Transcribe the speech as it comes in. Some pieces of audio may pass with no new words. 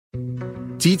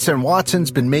Dietz and Watson's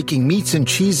been making meats and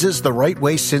cheeses the right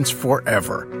way since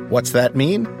forever. What's that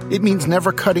mean? It means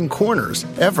never cutting corners,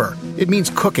 ever. It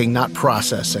means cooking, not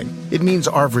processing. It means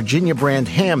our Virginia brand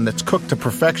ham that's cooked to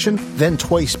perfection, then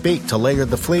twice baked to layer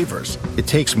the flavors. It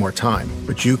takes more time,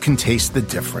 but you can taste the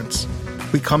difference.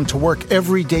 We come to work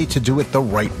every day to do it the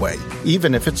right way,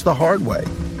 even if it's the hard way.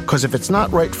 Because if it's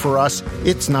not right for us,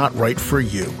 it's not right for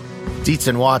you. Dietz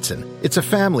and Watson, it's a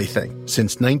family thing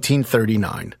since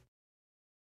 1939.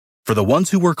 For the ones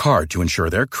who work hard to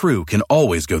ensure their crew can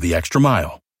always go the extra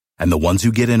mile, and the ones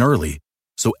who get in early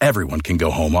so everyone can go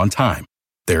home on time,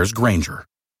 there's Grainger,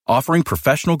 offering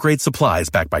professional-grade supplies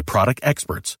backed by product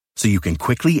experts so you can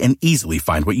quickly and easily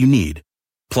find what you need.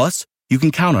 Plus, you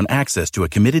can count on access to a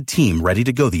committed team ready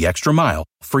to go the extra mile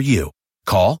for you.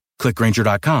 Call, click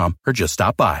Grainger.com, or just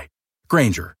stop by.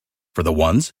 Grainger, for the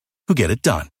ones who get it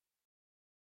done.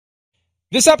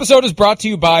 This episode is brought to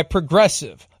you by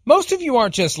Progressive. Most of you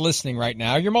aren't just listening right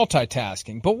now, you're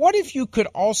multitasking. But what if you could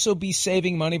also be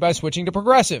saving money by switching to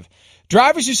Progressive?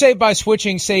 Drivers who save by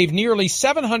switching save nearly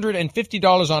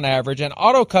 $750 on average, and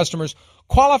auto customers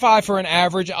qualify for an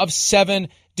average of 7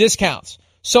 discounts.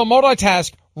 So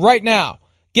multitask right now.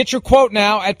 Get your quote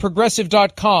now at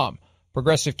Progressive.com.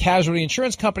 Progressive Casualty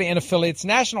Insurance Company and affiliates,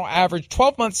 national average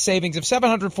 12-month savings of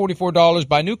 $744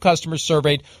 by new customers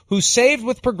surveyed who saved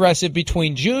with Progressive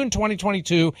between June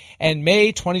 2022 and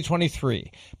May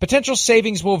 2023. Potential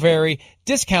savings will vary.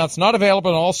 Discounts not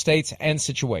available in all states and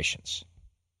situations.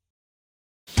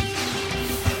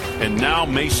 And now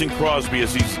Mason Crosby,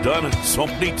 as he's done so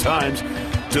many times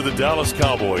to the Dallas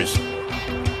Cowboys,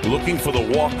 looking for the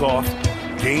walk-off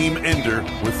game ender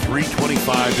with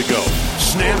 3:25 to go.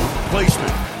 Snap,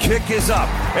 placement, kick is up,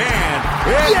 and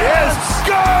it is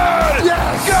good!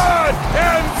 Yes! Good!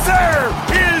 And there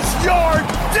is your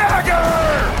dagger!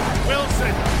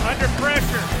 Wilson under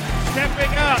pressure,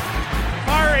 stepping up,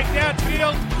 firing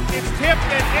downfield. It's tipped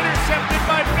and intercepted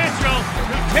by Mitchell,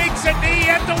 who takes a knee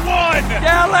at the 1.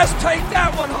 Yeah, let's take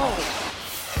that one home.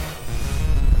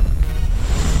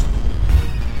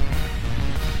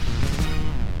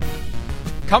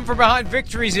 Come from behind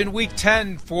victories in Week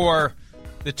 10 for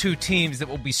the two teams that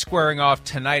will be squaring off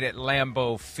tonight at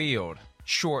Lambeau Field.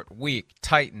 Short week,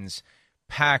 Titans,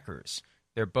 Packers.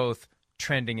 They're both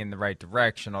trending in the right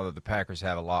direction, although the Packers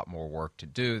have a lot more work to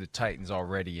do. The Titans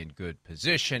already in good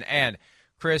position. And,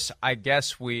 Chris, I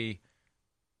guess we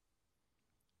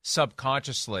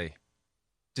subconsciously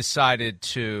decided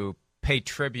to pay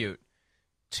tribute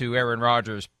to Aaron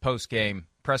Rodgers' post-game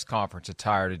press conference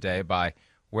attire today by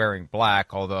wearing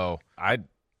black, although I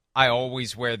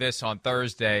always wear this on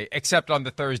Thursday, except on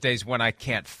the Thursdays when I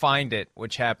can't find it,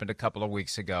 which happened a couple of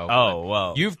weeks ago. Oh,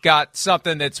 well. You've got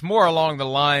something that's more along the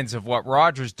lines of what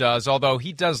Rodgers does, although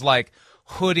he does like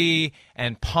hoodie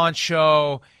and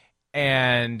poncho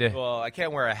and... Well, I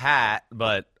can't wear a hat,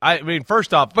 but I mean,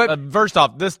 first off,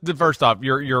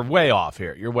 you're way off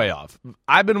here. You're way off.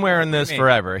 I've been wearing this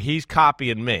forever. He's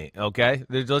copying me, okay?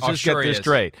 Let's just get this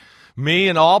straight. Me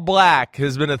and all black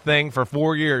has been a thing for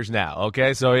 4 years now,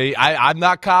 okay? So I'm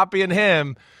not copying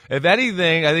him. If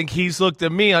anything, I think he's looked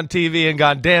at me on TV and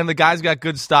gone, damn, the guy's got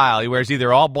good style. He wears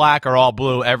either all black or all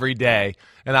blue every day,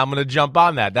 and I'm going to jump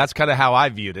on that. That's kind of how I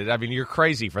viewed it. I mean, you're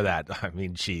crazy for that. I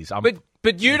mean, geez.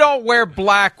 But you don't wear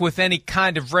black with any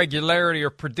kind of regularity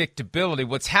or predictability.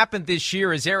 What's happened this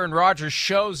year is Aaron Rodgers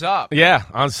shows up. Yeah,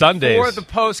 on Sundays. For the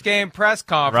post-game press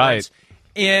conference. Right.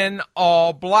 In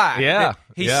all black. Yeah.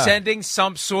 He's sending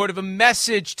some sort of a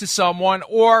message to someone,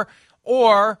 or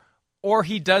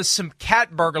he does some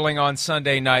cat burgling on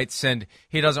Sunday nights and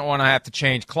he doesn't want to have to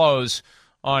change clothes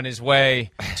on his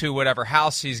way to whatever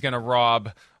house he's going to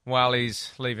rob while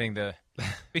he's leaving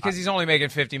because he's only making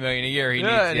 $50 million a year. He needs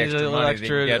the extra money that he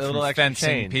can get from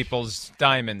fencing people's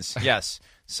diamonds. Yes.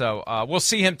 So we'll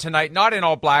see him tonight, not in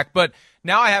all black, but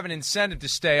now I have an incentive to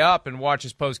stay up and watch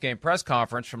his post-game press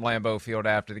conference from Lambeau Field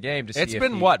after the game to see it's if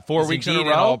been, he 4 weeks in a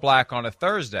row? all black on a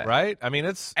Thursday. Right? I mean,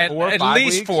 it's at 4 or 5 at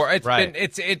least weeks. 4. It's right. been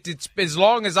it's as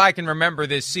long as I can remember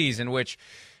this season, which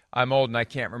I'm old and I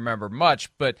can't remember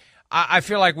much, but I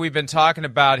feel like we've been talking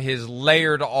about his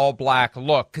layered all-black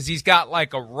look because he's got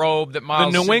like a robe that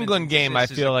Miles The New Simmons England game, I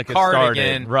feel like it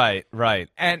cardigan. started. Right.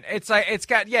 And it's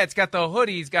got the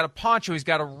hoodie, he's got a poncho, he's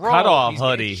got a robe. Cut-off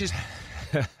hoodie.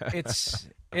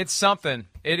 It's something.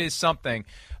 It is something.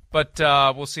 But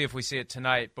we'll see if we see it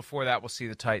tonight. Before that, we'll see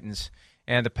the Titans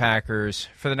and the Packers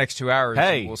for the next 2 hours.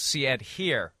 Hey. We'll see it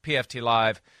here, PFT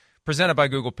Live, presented by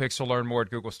Google Pixel. Learn more at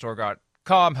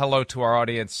googlestore.com. Hello to our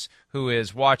audience who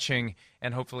is watching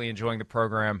and hopefully enjoying the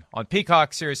program on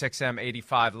Peacock, SiriusXM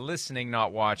 85, listening,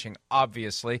 not watching,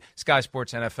 obviously. Sky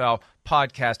Sports NFL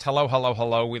podcast. Hello, hello,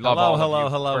 hello. We love all of you.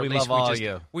 Hello. We love all of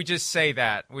you. We just say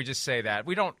that.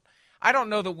 I don't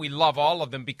know that we love all of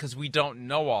them because we don't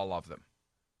know all of them.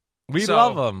 We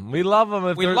love them. We love them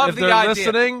if they're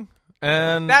listening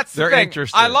and that's they're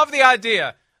interested. I love the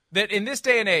idea that in this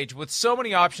day and age, with so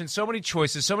many options, so many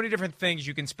choices, so many different things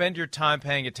you can spend your time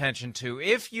paying attention to,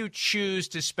 if you choose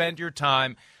to spend your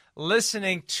time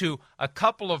listening to a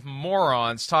couple of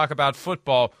morons talk about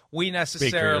football, we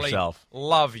necessarily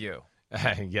love you.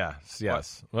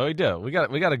 Yes. Well, we do. We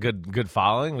got a good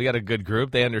following. We got a good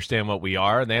group. They understand what we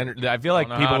are. I feel like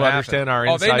people understand our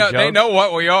inside jokes. They know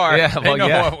what we are. Yeah, they know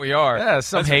what we are. Yeah,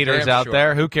 some haters out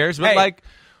there. Who cares? But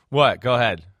what? Go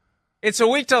ahead. It's a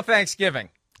week till Thanksgiving.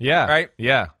 Yeah. Right?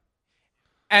 Yeah.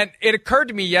 And it occurred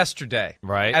to me yesterday,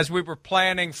 right, as we were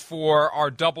planning for our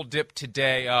double dip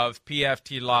today of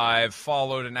PFT Live,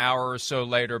 followed an hour or so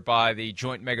later by the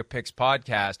Joint Mega Picks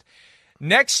podcast.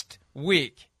 Next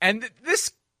week, and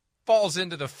this falls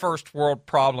into the first world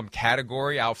problem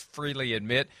category, I'll freely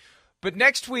admit, but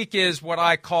next week is what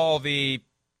I call the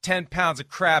 10 pounds of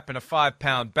crap in a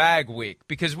 5-pound bag week,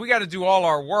 because we got to do all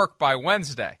our work by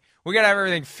Wednesday. We got to have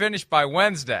everything finished by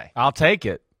Wednesday. I'll take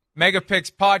it. Mega Picks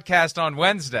podcast on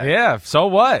Wednesday. Yeah, so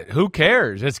what? Who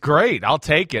cares? It's great. I'll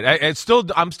take it.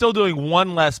 I'm still doing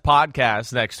one less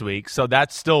podcast next week, so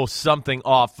that's still something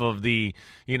off of the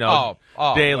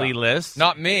daily list.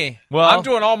 Not me. Well, I'm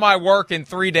doing all my work in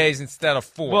 3 days instead of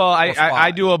 4. Well,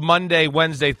 I do a Monday,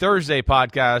 Wednesday, Thursday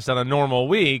podcast on a normal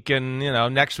week, and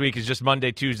next week is just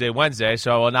Monday, Tuesday, Wednesday,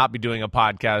 so I will not be doing a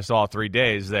podcast all 3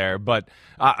 days there. But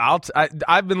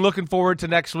I've been looking forward to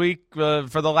next week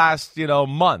for the last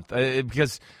month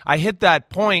because I hit that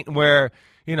point where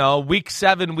week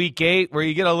 7, week 8, where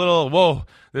you get a little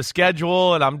the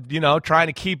schedule, and I'm trying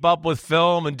to keep up with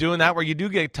film and doing that, where you do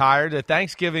get tired. The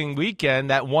Thanksgiving weekend,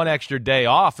 that one extra day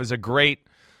off is a great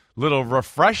little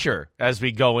refresher as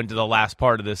we go into the last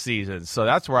part of the season. So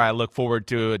that's where I look forward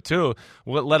to it too,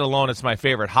 let alone it's my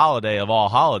favorite holiday of all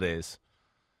holidays.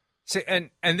 See, and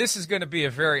this is going to be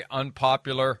a very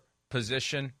unpopular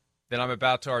position that I'm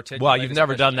about to articulate. Well, you've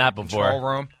never done that before. Control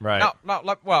room. Right.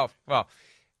 Well,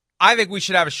 I think we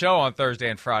should have a show on Thursday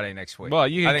and Friday next week. Well,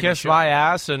 you can kiss my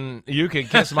ass, and you can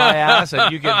kiss my ass,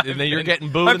 and and then you're getting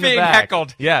booed in the back. I'm being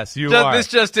heckled. Yes, you are. This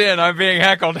just in. I'm being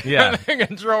heckled in the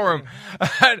control room.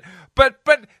 But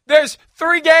there's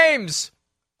 3 games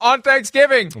on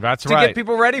Thanksgiving to get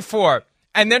people ready for it.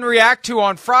 And then react to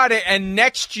on Friday and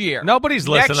next year. Nobody's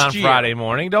listening on Friday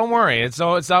morning. Don't worry. It's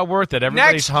not worth it.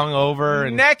 Everybody's hungover.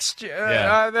 Next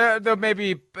year, they'll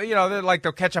maybe,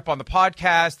 they'll catch up on the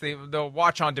podcast. They'll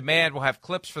watch on demand. We'll have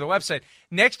clips for the website.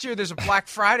 Next year, there's a Black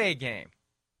Friday game.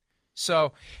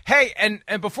 So, hey, and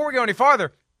before we go any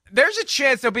farther, there's a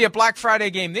chance there'll be a Black Friday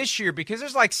game this year because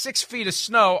there's like 6 feet of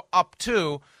snow up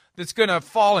to that's going to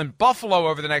fall in Buffalo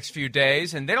over the next few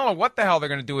days, and they don't know what the hell they're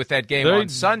going to do with that game on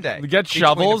Sunday. Get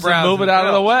shovels and move it out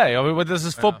of the way. I mean, this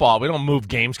is football. We don't move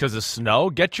games because of snow.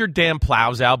 Get your damn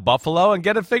plows out, Buffalo, and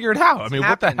get it figured out. I mean,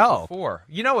 what the hell? Before.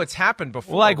 It's happened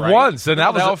before, like right? Once, and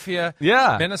that was Philadelphia,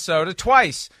 Minnesota,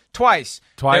 twice.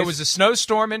 There was a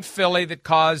snowstorm in Philly that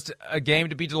caused a game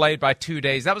to be delayed by 2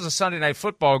 days. That was a Sunday night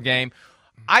football game.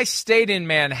 I stayed in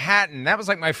Manhattan. That was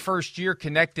like my first year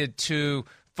connected to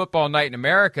Football Night in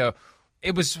America.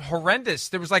 It was horrendous.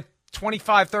 There was like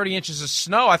 25, 30 inches of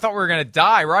snow. I thought we were going to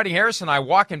die. Rodney Harrison and I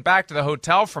walking back to the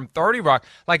hotel from 30 Rock.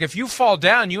 Like, if you fall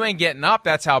down, you ain't getting up.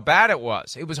 That's how bad it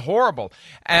was. It was horrible.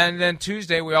 And then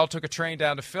Tuesday, we all took a train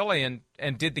down to Philly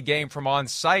and did the game from on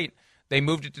site. They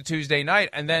moved it to Tuesday night.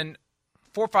 And then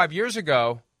 4 or 5 years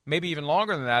ago, maybe even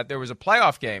longer than that, there was a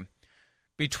playoff game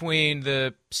between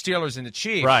the Steelers and the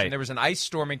Chiefs. Right. And there was an ice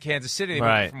storm in Kansas City. They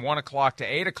moved from 1 o'clock to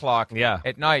 8 o'clock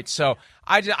at night. So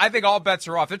I think all bets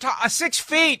are off. They're 6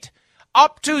 feet,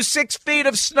 up to 6 feet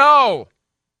of snow.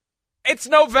 It's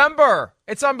November.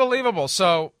 It's unbelievable.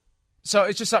 So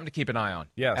it's just something to keep an eye on.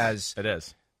 Yes, as it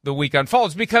is. The week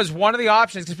unfolds, because one of the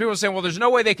options, because people are saying, well, there's no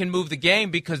way they can move the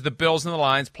game because the Bills and the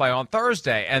Lions play on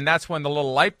Thursday. And that's when the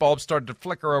little light bulb started to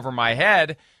flicker over my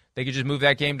head. They could just move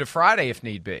that game to Friday if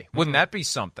need be. Wouldn't that be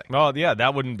something? Well, yeah,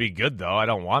 that wouldn't be good, though. I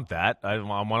don't want that. I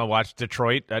want to watch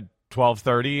Detroit at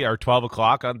 12:30 or 12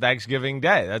 o'clock on Thanksgiving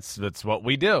Day. That's what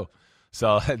we do.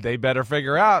 So they better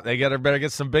figure out. They better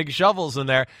get some big shovels in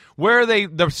there. Where are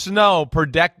the snow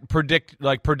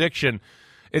prediction?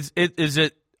 Is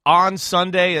it on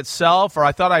Sunday itself, or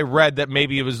I thought I read that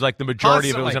maybe it was like the majority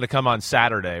of it was going to come on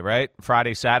Saturday, right?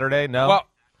 Friday, Saturday? No? Well,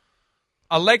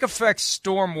 a lake effect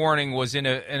storm warning was in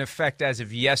effect as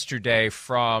of yesterday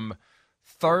from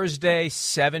Thursday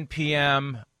 7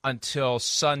 p.m. until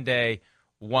Sunday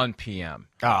 1 p.m.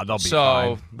 Oh, they'll be fine.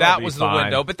 So that was the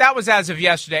window. But that was as of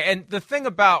yesterday. And the thing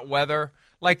about weather,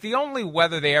 like the only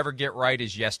weather they ever get right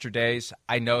is yesterday's.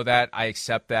 I know that. I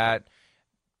accept that.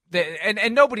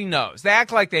 And nobody knows. They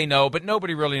act like they know, but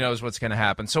nobody really knows what's going to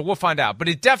happen. So we'll find out. But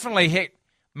it definitely hit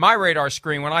my radar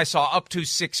screen when I saw up to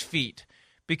 6 feet,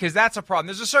 because that's a problem.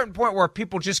 There's a certain point where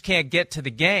people just can't get to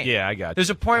the game. Yeah, I got you. There's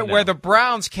a point where the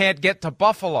Browns can't get to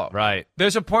Buffalo. Right.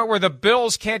 There's a point where the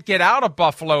Bills can't get out of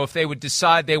Buffalo if they would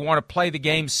decide they want to play the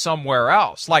game somewhere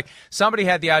else. Like somebody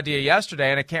had the idea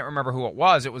yesterday, and I can't remember who it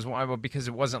was. It was because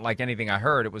it wasn't like anything I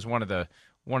heard. It was one of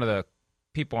the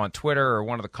people on Twitter or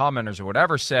one of the commenters or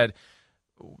whatever said,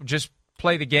 just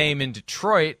play the game in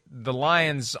Detroit. The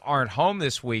Lions aren't home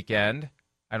this weekend.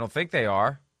 I don't think they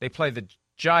are. They play the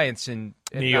Giants in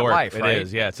New York. Life, right? It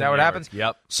is, yeah. Is that what happens?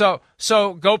 Yep.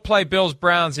 So go play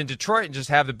Bills-Browns in Detroit and just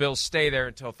have the Bills stay there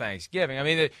until Thanksgiving. I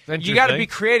mean, you got to be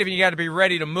creative and you got to be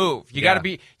ready to move. You got to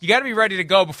be ready to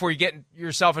go before you get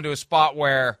yourself into a spot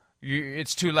where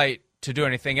it's too late to do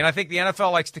anything. And I think the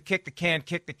NFL likes to kick the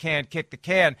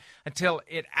can until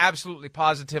it absolutely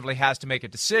positively has to make a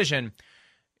decision.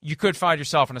 You could find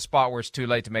yourself in a spot where it's too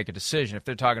late to make a decision if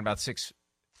they're talking about 6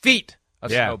 feet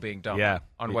of snow being dumped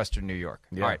on Western New York.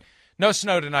 Yeah. All right. No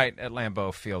snow tonight at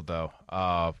Lambeau Field, though.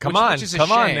 Come on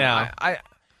now.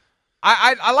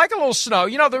 I like a little snow.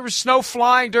 You know, there was snow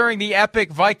flying during the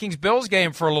epic Vikings-Bills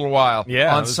game for a little while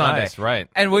on Sunday. Nice, right.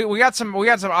 And we got some.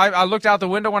 I looked out the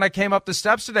window when I came up the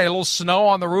steps today. A little snow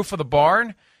on the roof of the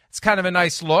barn. It's kind of a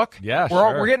nice look. Yeah,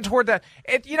 we're getting toward that.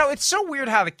 It's so weird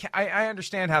how I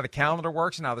understand how the calendar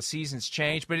works and how the seasons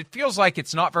change, but it feels like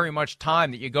it's not very much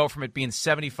time that you go from it being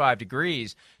 75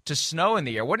 degrees to snow in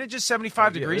the air. Wasn't it just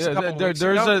 75 degrees a couple of weeks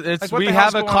ago? We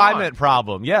have a climate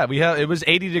problem. Yeah, it was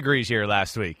 80 degrees here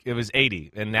last week. It was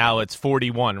 80, and now it's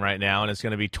 41 right now, and it's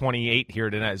going to be 28 here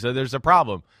tonight. So there's a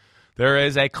problem. There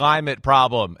is a climate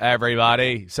problem,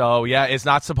 everybody. So, yeah, it's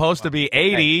not supposed to be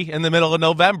 80 in the middle of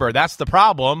November. That's the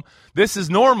problem. This is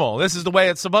normal. This is the way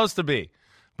it's supposed to be.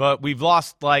 But we've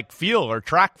lost, feel or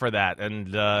track for that.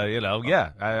 And,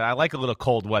 I like a little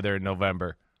cold weather in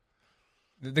November.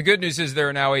 The good news is there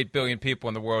are now 8 billion people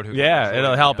in the world who... Yeah,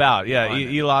 it'll help out. Yeah,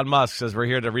 Elon Musk says we're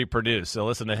here to reproduce, so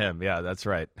listen to him. Yeah, that's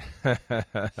right.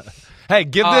 Hey,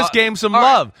 give this game some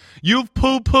love. Right. You've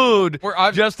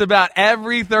poo-pooed just about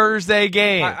every Thursday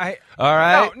game. All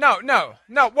right? No.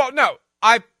 Well, no.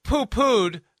 I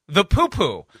poo-pooed the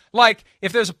poo-poo. Like,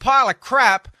 if there's a pile of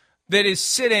crap that is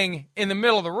sitting in the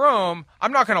middle of the room,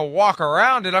 I'm not going to walk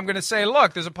around it. I'm going to say,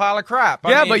 look, the's a pile of crap.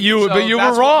 But you were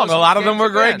wrong. A lot of them were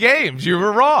great games. You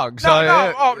were wrong.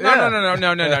 No.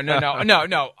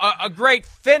 A great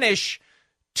finish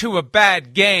to a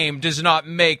bad game does not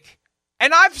make.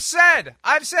 And I've said,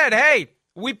 hey,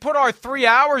 we put our 3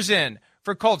 hours in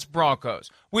for Colts Broncos.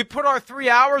 We put our 3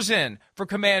 hours in for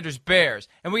Commanders Bears,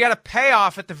 and we got a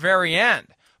payoff at the very end.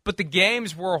 But the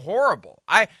games were horrible.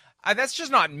 That's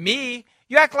just not me.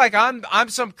 You act like I'm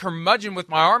some curmudgeon with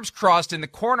my arms crossed in the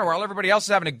corner while everybody else is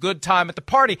having a good time at the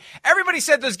party. Everybody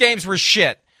said those games were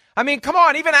shit. I mean, come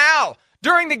on, even Al,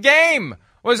 during the game,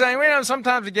 was saying,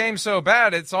 sometimes the game's so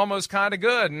bad, it's almost kind of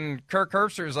good. And Kirk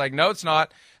Herbstreit is like, no, it's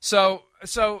not. So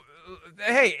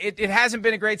hey, it hasn't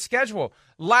been a great schedule.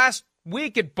 Last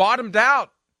week, it bottomed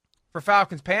out for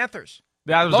Falcons-Panthers.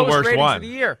 That was the worst one. Of the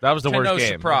year. That was the worst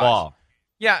game. Surprise. Ball.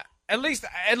 Yeah. At least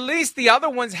the other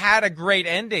ones had a great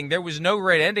ending. There was no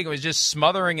great ending. It was just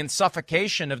smothering and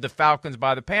suffocation of the Falcons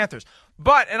by the Panthers.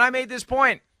 But, and I made this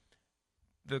point,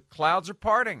 the clouds are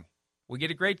parting. We get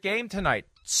a great game tonight.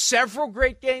 Several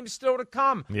great games still to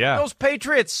come. Yeah. Bills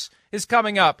Patriots is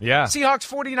coming up. Yeah. Seahawks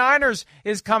 49ers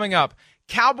is coming up.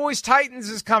 Cowboys Titans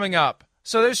is coming up.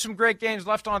 So there's some great games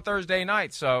left on Thursday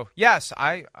night. So, yes,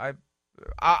 I'm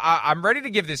ready to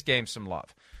give this game some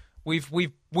love.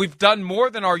 We've done more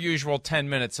than our usual 10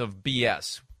 minutes of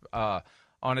BS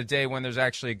on a day when there's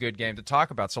actually a good game to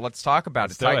talk about. So let's talk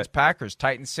about it. Titans-Packers.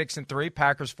 Titans 6-3,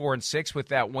 Packers 4-6 with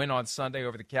that win on Sunday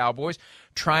over the Cowboys,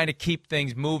 trying to keep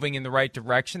things moving in the right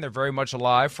direction. They're very much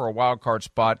alive for a wild card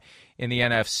spot in the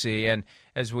NFC. And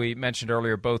as we mentioned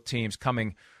earlier, both teams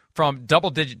coming from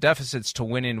double-digit deficits to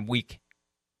win in week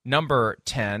number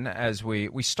 10 as we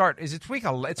start. Is it week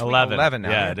 11? It's 11. Week 11 now.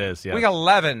 Yeah, it is. Yeah. Week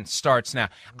 11 starts now.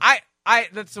 I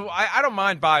don't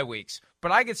mind bye weeks,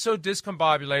 but I get so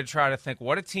discombobulated trying to think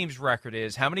what a team's record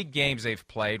is, how many games they've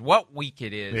played, what week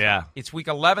it is. Yeah. It's week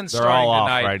 11 They're starting all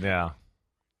tonight. Off right now.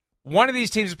 One of these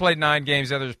teams has played 9 games,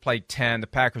 the other's played 10. The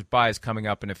Packers' bye is coming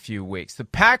up in a few weeks. The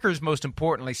Packers, most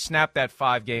importantly, snapped that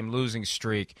 5-game losing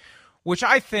streak, which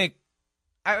I think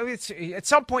at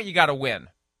some point you got to win.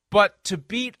 But to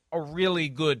beat a really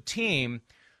good team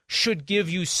should give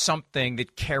you something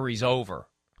that carries over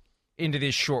into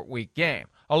this short week game.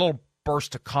 A little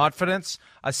burst of confidence,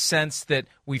 a sense that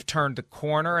we've turned the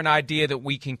corner, an idea that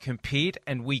we can compete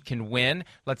and we can win.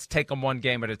 Let's take them one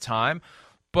game at a time.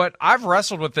 But I've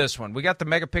wrestled with this one. We got the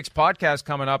Mega Picks podcast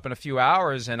coming up in a few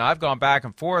hours, and I've gone back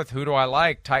and forth. Who do I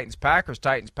like? Titans-Packers,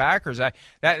 Titans-Packers.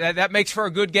 That makes for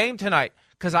a good game tonight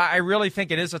because I really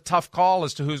think it is a tough call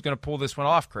as to who's going to pull this one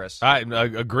off, Chris. I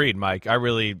agreed, Mike.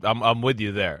 I'm with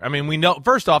you there. I mean, we know,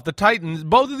 first off, the Titans,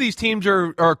 both of these teams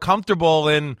are comfortable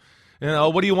in,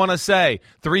 what do you want to say,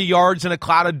 3 yards in a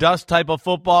cloud of dust type of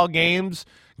football games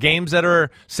that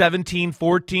are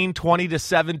 17-14,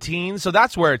 20-17. So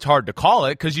that's where it's hard to call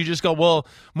it because you just go, well,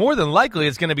 more than likely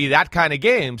it's going to be that kind of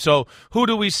game. So who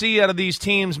do we see out of these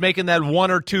teams making that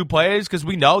 1 or 2 plays? Because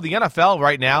we know the NFL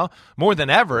right now, more than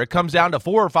ever, it comes down to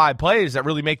 4 or 5 plays that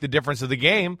really make the difference of the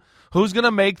game. Who's going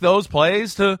to make those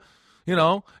plays to,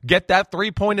 get that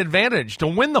 3-point advantage to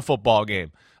win the football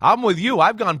game? I'm with you.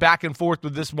 I've gone back and forth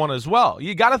with this one as well.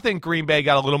 You got to think Green Bay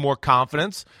got a little more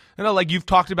confidence. Like you've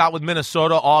talked about with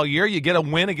Minnesota all year. You get a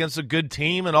win against a good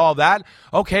team and all that.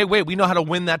 Okay, wait, we know how to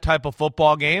win that type of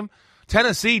football game.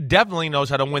 Tennessee definitely knows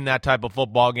how to win that type of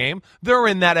football game. They're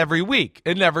in that every week.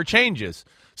 It never changes.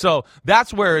 So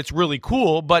that's where it's really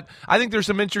cool. But I think there's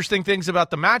some interesting things about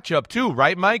the matchup too,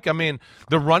 right, Mike? I mean,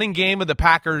 the running game of the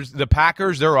Packers,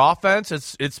 their offense,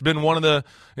 it's been one of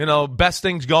the best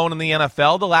things going in the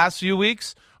NFL the last few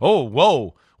weeks. Oh,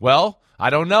 whoa. Well, I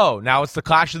don't know. Now it's the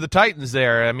clash of the Titans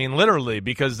there. I mean, literally,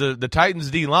 because the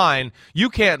Titans D-line, you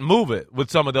can't move it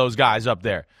with some of those guys up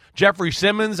there. Jeffrey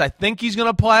Simmons, I think he's going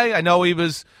to play. I know he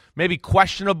was maybe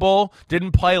questionable,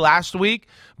 didn't play last week,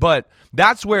 but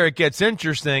that's where it gets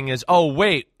interesting is, oh,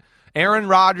 wait, Aaron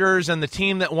Rodgers and the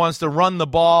team that wants to run the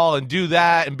ball and do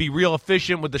that and be real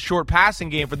efficient with the short passing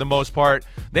game for the most part,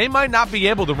 they might not be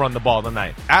able to run the ball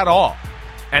tonight at all.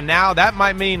 And now that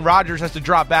might mean Rodgers has to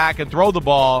drop back and throw the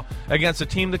ball against a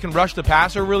team that can rush the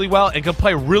passer really well and can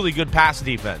play really good pass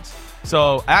defense.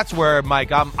 So that's where,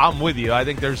 Mike, I'm with you. I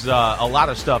think there's a lot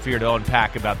of stuff here to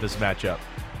unpack about this matchup.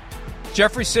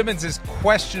 Jeffrey Simmons is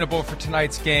questionable for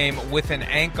tonight's game with an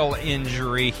ankle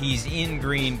injury. He's in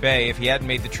Green Bay. If he hadn't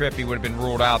made the trip, he would have been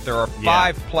ruled out. There are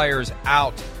 5 players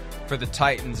out for the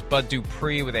Titans. Bud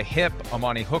Dupree with a hip,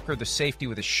 Amani Hooker, the safety,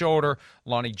 with a shoulder,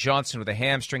 Lonnie Johnson with a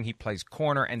hamstring. He plays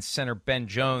corner, and center Ben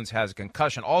Jones has a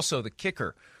concussion. Also, the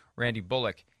kicker, Randy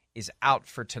Bullock, is out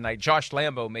for tonight. Josh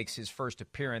Lambo makes his first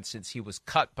appearance since he was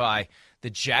cut by the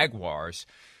Jaguars.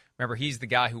 Remember, he's the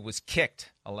guy who was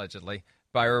kicked, allegedly,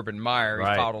 by Urban Meyer. He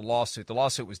filed a lawsuit. The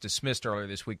lawsuit was dismissed earlier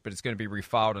this week, but it's going to be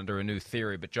refiled under a new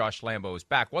theory. But Josh Lambo is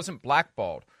back. Wasn't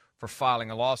blackballed for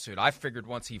filing a lawsuit. I figured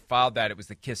once he filed that, it was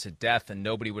the kiss of death, and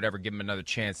nobody would ever give him another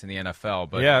chance in the NFL.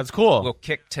 But yeah, it's cool. We'll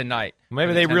kick tonight.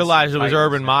 Maybe they realized it was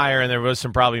Urban Meyer, and there was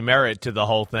some probably merit to the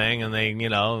whole thing, and they,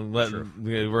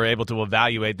 were able to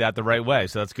evaluate that the right way.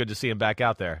 So that's good to see him back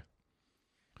out there.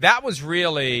 That was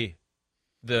really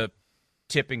the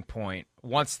tipping point.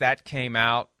 Once that came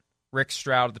out, Rick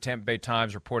Stroud of the Tampa Bay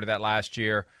Times reported that last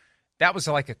year. That was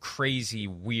like a crazy,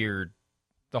 weird,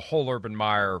 the whole Urban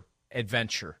Meyer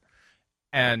adventure.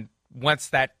 And once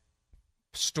that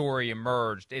story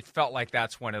emerged, it felt like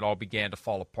that's when it all began to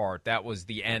fall apart. That was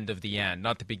the end of the end.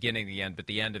 Not the beginning of the end, but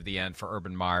the end of the end for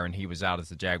Urban Meyer, and he was out as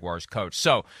the Jaguars coach.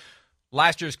 So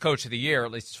last year's coach of the year,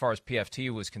 at least as far as PFT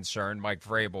was concerned, Mike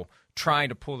Vrabel, trying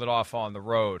to pull it off on the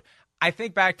road. I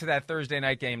think back to that Thursday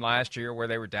night game last year where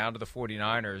they were down to the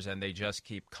 49ers and they just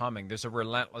keep coming. There's a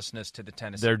relentlessness to the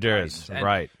Tennessee Titans. There is,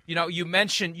 right. You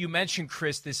mentioned,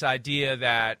 Chris, this idea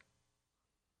that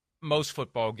most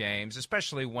football games,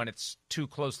 especially when it's 2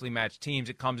 closely matched teams,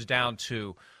 it comes down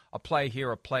to a play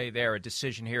here, a play there, a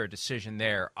decision here, a decision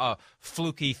there, a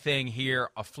fluky thing here,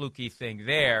 a fluky thing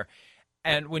there.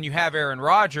 And when you have Aaron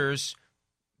Rodgers,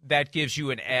 that gives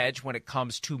you an edge when it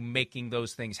comes to making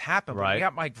those things happen. But right. When you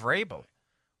got Mike Vrabel,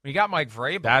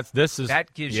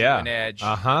 that gives you an edge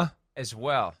as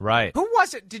well. Right. Who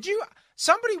was it?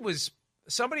 Somebody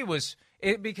was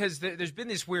because there's been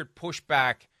this weird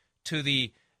pushback to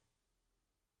the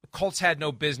Colts had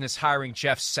no business hiring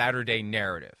Jeff Saturday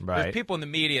narrative. Right. There's people in the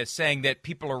media saying that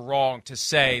people are wrong to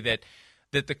say that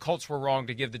the Colts were wrong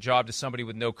to give the job to somebody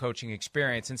with no coaching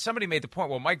experience. And somebody made the point,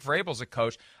 well, Mike Vrabel's a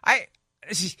coach.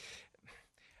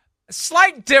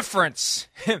 Slight difference.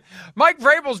 Mike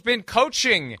Vrabel's been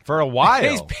coaching for a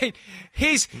while.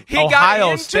 He Ohio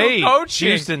got into State, coaching.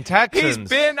 Houston Texans. He's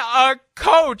been a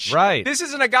coach. Right. This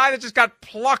isn't a guy that just got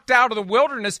plucked out of the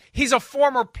wilderness. He's a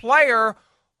former player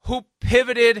who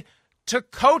pivoted to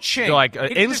coaching. Like he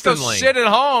instantly. Just go sit at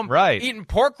home right. eating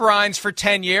pork rinds for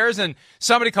 10 years, and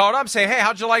somebody called up and say, hey,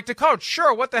 how'd you like to coach?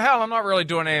 Sure, what the hell? I'm not really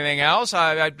doing anything else.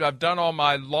 I've done all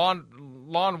my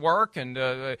lawn work,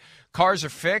 and cars are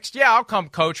fixed. Yeah, I'll come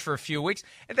coach for a few weeks.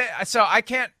 So I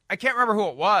can't remember who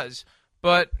it was,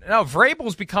 but no,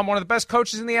 Vrabel's become one of the best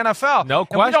coaches in the NFL. No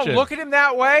question. And we don't look at him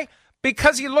that way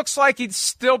because he looks like he'd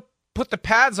still put the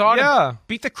pads on and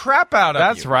beat the crap out of you.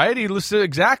 That's right. He looks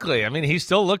exactly. I mean, he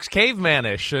still looks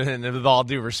cavemanish, with all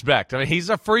due respect. I mean, he's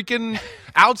a freaking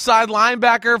outside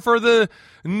linebacker for the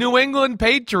New England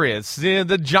Patriots,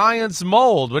 the Giants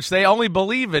mold, which they only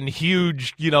believe in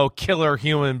huge, killer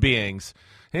human beings.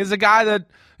 He's a guy that,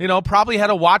 probably had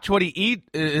to watch what he eat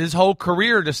his whole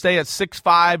career to stay at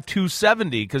 6'5",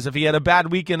 270, because if he had a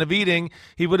bad weekend of eating,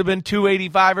 he would have been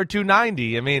 285 or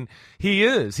 290. I mean, he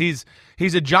is. He's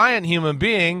a giant human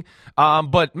being.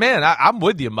 But, man, I'm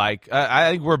with you, Mike.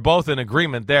 I think we're both in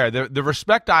agreement there. The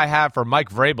respect I have for Mike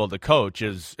Vrabel, the coach,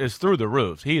 is through the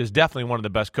roof. He is definitely one of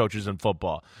the best coaches in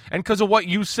football. And because of what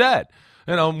you said.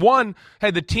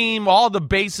 The team, all the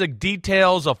basic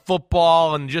details of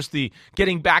football and just the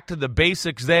getting back to the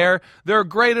basics there, they're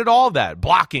great at all that.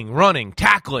 Blocking, running,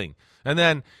 tackling. And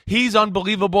then he's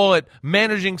unbelievable at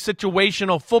managing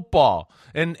situational football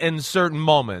in certain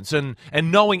moments and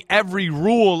knowing every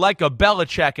rule like a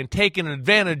Belichick and taking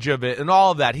advantage of it and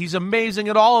all of that. He's amazing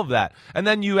at all of that. And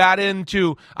then you add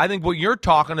into, I think what you're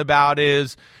talking about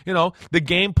is, the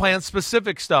game plan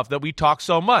specific stuff that we talk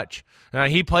so much.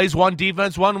 He plays one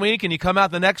defense one week, and you come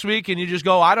out the next week, and you just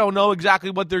go, I don't know exactly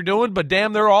what they're doing, but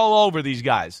damn, they're all over these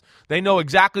guys. They know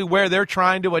exactly where they're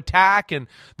trying to attack, and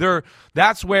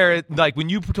that's where, when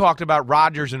you talked about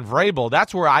Rodgers and Vrabel,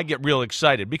 that's where I get real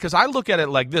excited, because I look at it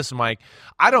like this, Mike.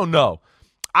 I don't know.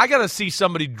 I got to see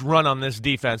somebody run on this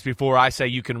defense before I say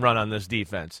you can run on this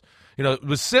defense.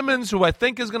 With Simmons, who I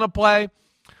think is going to play,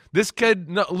 this kid,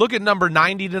 look at number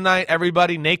 90 tonight,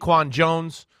 everybody, Naquan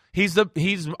Jones. He's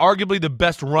arguably the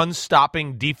best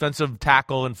run-stopping defensive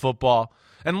tackle in football.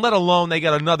 And let alone they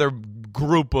got another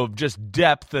group of just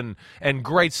depth and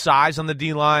great size on the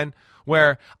D-line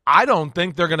where I don't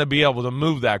think they're going to be able to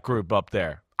move that group up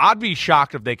there. I'd be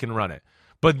shocked if they can run it.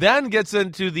 But then gets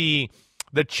into the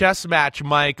chess match,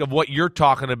 Mike, of what you're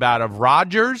talking about, of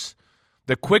Rodgers,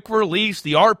 the quick release,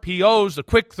 the RPOs, the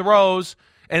quick throws,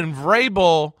 and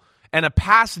Vrabel and a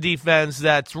pass defense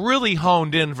that's really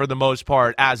honed in for the most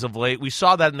part as of late. We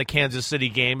saw that in the Kansas City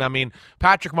game. I mean,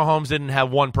 Patrick Mahomes didn't have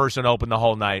one person open the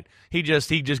whole night. He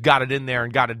just got it in there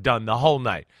and got it done the whole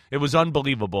night. It was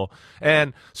unbelievable.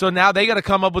 And so now they got to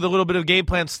come up with a little bit of game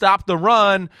plan, stop the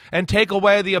run, and take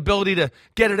away the ability to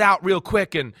get it out real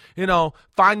quick and,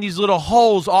 find these little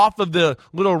holes off of the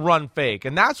little run fake.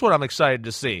 And that's what I'm excited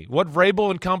to see, what Vrabel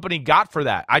and company got for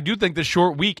that. I do think the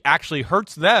short week actually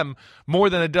hurts them more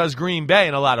than it does Green Bay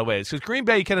in a lot of ways, because Green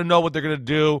Bay, you kind of know what they're going to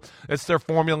do. It's their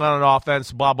formula on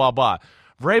offense, blah, blah, blah.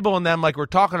 Vrabel and them, like we're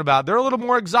talking about, they're a little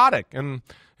more exotic. And,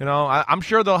 I'm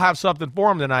sure they'll have something for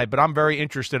them tonight, but I'm very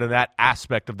interested in that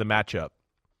aspect of the matchup.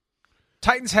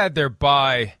 Titans had their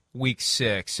bye week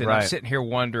 6, and right. I'm sitting here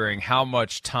wondering how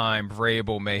much time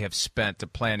Vrabel may have spent to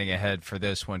planning ahead for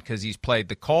this one, because he's played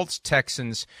the Colts,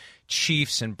 Texans,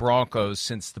 Chiefs, and Broncos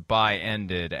since the bye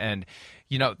ended. And,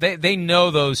 they know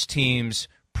those teams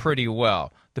pretty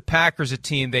well. The Packers, a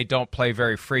team they don't play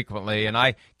very frequently, and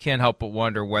I can't help but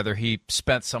wonder whether he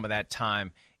spent some of that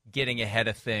time getting ahead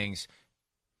of things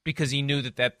because he knew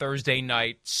that Thursday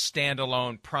night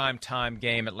standalone primetime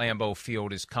game at Lambeau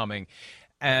Field is coming.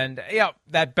 And,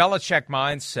 that Belichick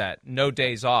mindset, no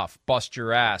days off, bust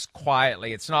your ass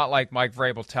quietly. It's not like Mike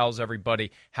Vrabel tells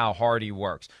everybody how hard he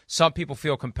works. Some people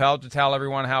feel compelled to tell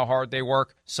everyone how hard they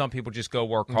work. Some people just go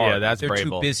work hard. Yeah, that's They're Vrabel.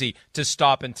 too busy to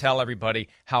stop and tell everybody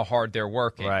how hard they're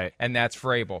working. Right. And that's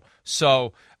Vrabel.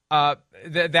 So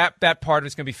that part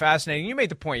is going to be fascinating. You made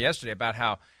the point yesterday about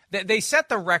how they set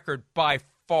the record by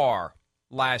far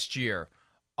last year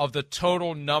of the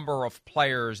total number of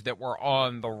players that were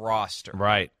on the roster.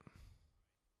 Right.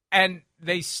 And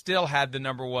they still had the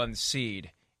number 1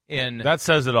 seed in that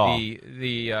says it all. The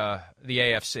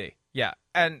AFC. Yeah.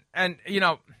 And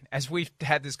as we've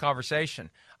had this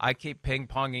conversation, I keep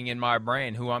ping-ponging in my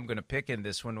brain who I'm going to pick in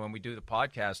this one when we do the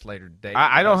podcast later today.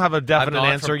 I don't have a definite I've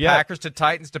gone answer from yet. Packers to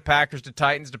Titans to Packers to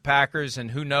Titans to Packers, and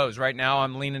who knows? Right now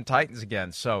I'm leaning Titans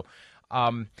again. So,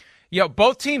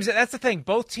 both teams, that's the thing,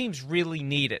 both teams really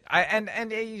need it. And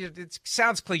it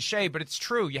sounds cliche, but it's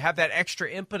true. You have that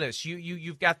extra impetus.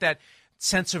 You've got that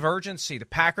sense of urgency. The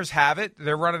Packers have it.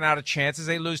 They're running out of chances.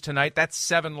 They lose tonight. That's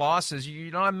 7 losses.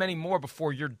 You don't have many more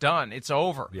before you're done. It's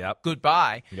over. Yep.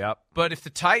 Goodbye. Yep. But if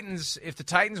the Titans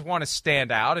want to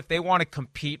stand out, if they want to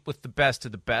compete with the best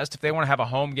of the best, if they want to have a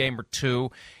home game or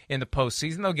 2 in the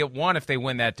postseason, they'll get 1 if they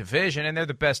win that division, and they're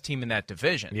the best team in that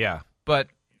division. Yeah. But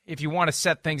if you want to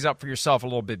set things up for yourself a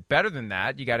little bit better than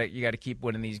that, you got to keep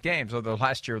winning these games. Although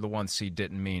last year the 1 seed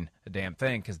didn't mean a damn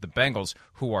thing because the Bengals,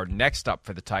 who are next up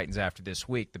for the Titans after this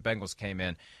week, the Bengals came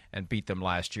in and beat them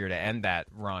last year to end that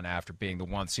run after being the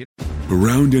 1 seed.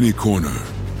 Around any corner,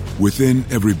 within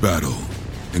every battle,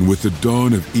 and with the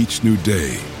dawn of each new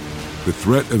day, the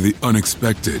threat of the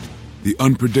unexpected, the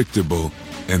unpredictable,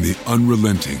 and the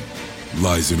unrelenting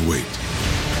lies in wait.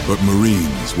 But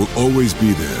Marines will always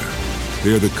be there.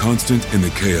 They are the constant in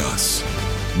the chaos.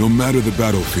 No matter the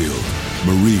battlefield,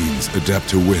 Marines adapt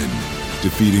to win,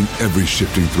 defeating every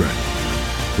shifting threat,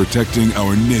 protecting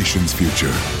our nation's future.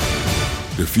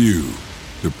 The few,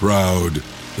 the proud,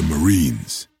 the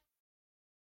Marines.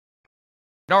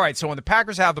 All right, so when the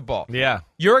Packers have the ball,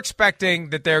 you're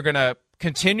expecting that they're going to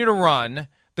continue to run.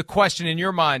 The question in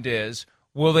your mind is,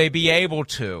 will they be able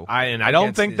to? I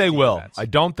don't think they will. I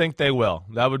don't think they will.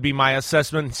 That would be my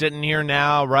assessment sitting here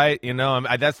now, right? You know,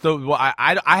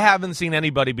 I haven't seen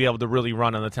anybody be able to really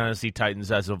run on the Tennessee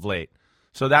Titans as of late.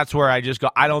 So that's where I just go,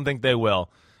 I don't think they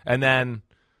will. And then,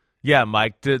 yeah,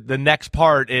 Mike, the next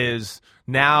part is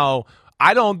now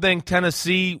I don't think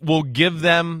Tennessee will give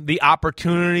them the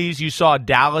opportunities you saw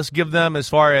Dallas give them as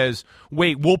far as,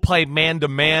 we'll play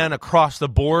man-to-man across the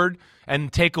board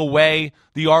and take away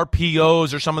the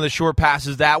RPOs or some of the short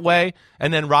passes that way.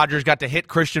 And then Rodgers got to hit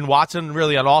Christian Watson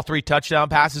really on all 3 touchdown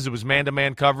passes. It was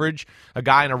man-to-man coverage, a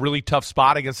guy in a really tough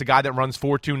spot against a guy that runs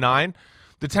 4.29.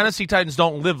 The Tennessee Titans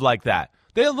don't live like that.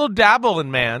 They'll dabble in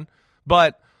man,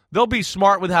 but they'll be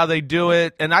smart with how they do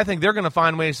it, and I think they're going to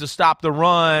find ways to stop the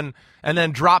run and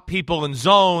then drop people in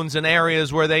zones and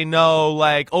areas where they know,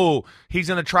 like, oh, he's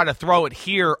going to try to throw it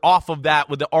here off of that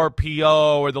with the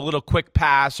RPO or the little quick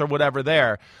pass or whatever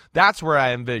there. That's where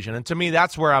I envision. And to me,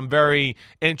 that's where I'm very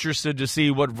interested to see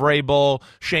what Vrabel,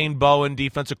 Shane Bowen,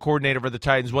 defensive coordinator for the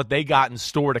Titans, what they got in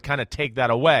store to kind of take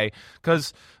that away.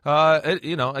 Because,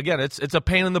 again, it's a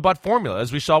pain-in-the-butt formula,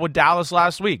 as we saw with Dallas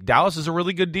last week. Dallas is a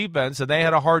really good defense, and they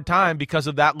had a hard time because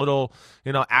of that little,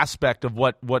 aspect of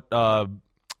what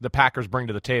the Packers bring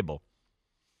to the table.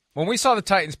 When we saw the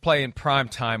Titans play in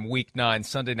primetime Week 9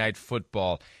 Sunday Night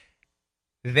Football,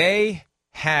 they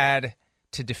had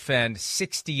to defend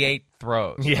 68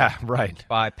 throws. Yeah, right.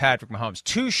 By Patrick Mahomes.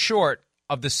 2 short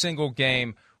of the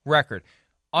single-game record.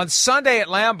 On Sunday at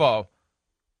Lambeau,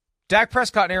 Dak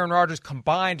Prescott and Aaron Rodgers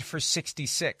combined for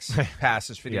 66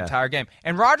 passes for the entire game.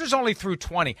 And Rodgers only threw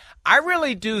 20. I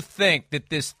really do think that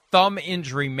this thumb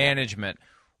injury management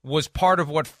was part of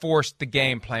what forced the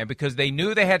game plan because they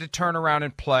knew they had to turn around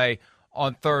and play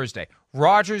on Thursday.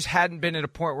 Rodgers hadn't been at a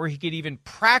point where he could even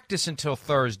practice until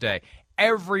Thursday.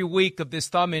 Every week of this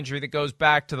thumb injury that goes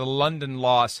back to the London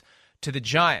loss to the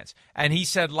Giants. And he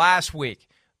said last week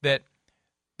that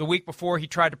the week before he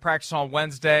tried to practice on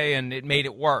Wednesday and it made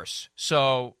it worse.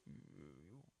 So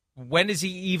when is he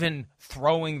even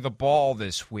throwing the ball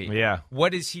this week? Yeah.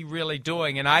 What is he really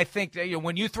doing? And I think that,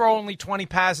 when you throw only 20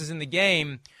 passes in the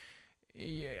game,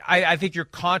 I think you're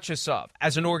conscious of,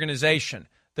 as an organization,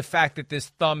 the fact that this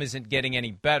thumb isn't getting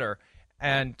any better.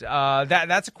 And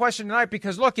that's a question tonight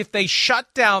because, look, if they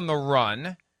shut down the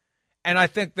run, and I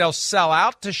think they'll sell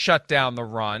out to shut down the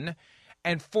run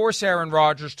and force Aaron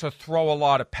Rodgers to throw a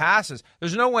lot of passes,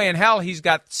 there's no way in hell he's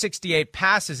got 68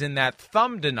 passes in that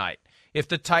thumb tonight. If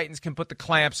the Titans can put the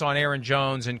clamps on Aaron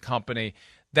Jones and company,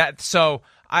 football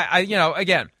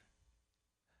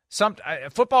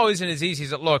isn't as easy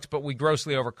as it looks, but we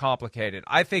grossly overcomplicate it.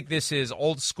 I think this is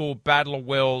old school battle of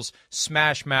wills,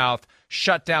 smash mouth,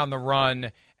 shut down the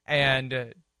run,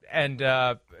 and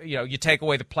you take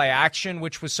away the play action,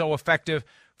 which was so effective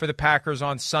for the Packers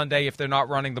on Sunday if they're not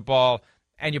running the ball,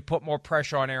 and you put more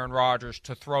pressure on Aaron Rodgers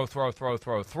to throw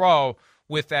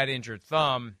with that injured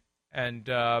thumb. And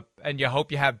you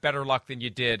hope you have better luck than you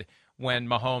did when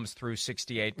Mahomes threw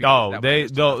 68. If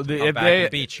they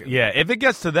beat you. Yeah, if it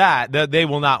gets to that, they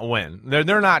will not win.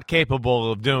 They're not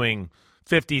capable of doing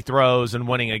 50 throws and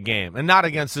winning a game, and not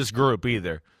against this group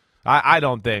either. I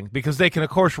don't think, because they can of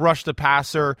course rush the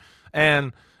passer,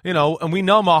 and we know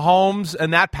Mahomes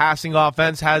and that passing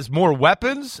offense has more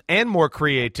weapons and more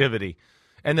creativity,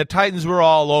 and the Titans were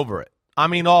all over it. I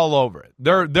mean, all over it.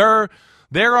 They're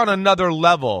on another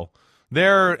level.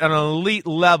 They're an elite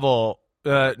level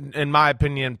in my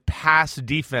opinion, pass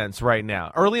defense right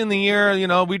now. Early in the year,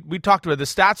 we talked about it. The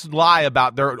stats lie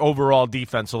about their overall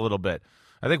defense a little bit.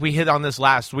 I think we hit on this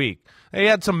last week. They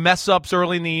had some mess-ups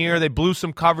early in the year. They blew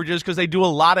some coverages because they do a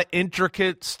lot of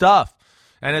intricate stuff.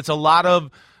 And it's a lot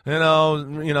of,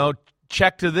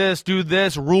 check to this, do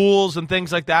this, rules and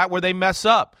things like that where they mess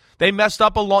up. They messed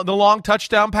up the long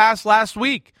touchdown pass last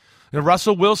week.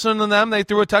 Russell Wilson and them, they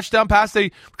threw a touchdown pass. They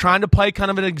were trying to play kind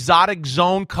of an exotic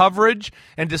zone coverage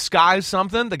and disguise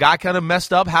something. The guy kind of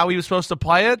messed up how he was supposed to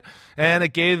play it, and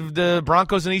it gave the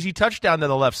Broncos an easy touchdown to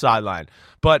the left sideline.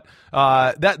 But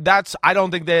that's I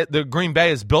don't think that the Green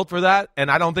Bay is built for that,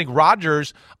 and I don't think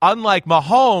Rodgers, unlike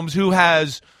Mahomes, who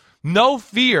has no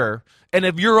fear, and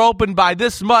if you're open by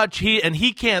this much,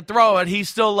 he can't throw it, he's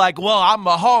still like, well, I'm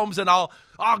Mahomes, and I'll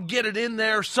get it in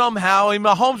there somehow. I mean,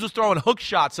 Mahomes was throwing hook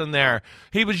shots in there.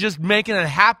 He was just making it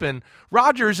happen.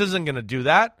 Rodgers isn't going to do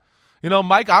that.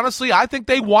 Mike, honestly, I think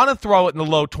they want to throw it in the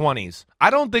low 20s. I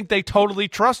don't think they totally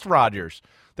trust Rodgers.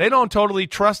 They don't totally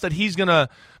trust that he's going to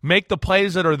make the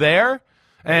plays that are there,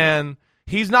 and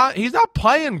he's not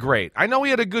playing great. I know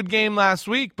he had a good game last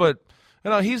week, but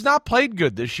he's not played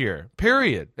good this year,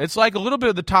 period. It's like a little bit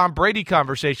of the Tom Brady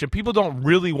conversation. People don't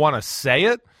really want to say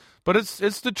it, but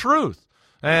it's the truth.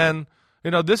 And,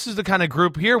 this is the kind of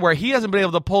group here where he hasn't been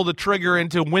able to pull the trigger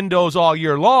into windows all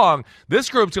year long.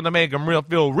 This group's going to make him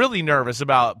feel really nervous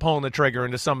about pulling the trigger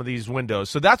into some of these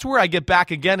windows. So that's where I get back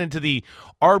again into the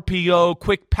RPO,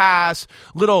 quick pass,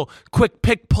 little quick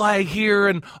pick play here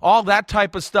and all that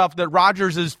type of stuff that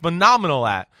Rodgers is phenomenal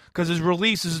at because his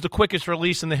release is the quickest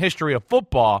release in the history of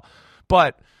football.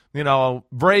 But,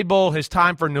 Vrabel, his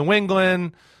time for New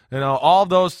England, all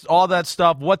that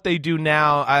stuff, what they do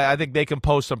now, I think they can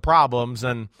pose some problems,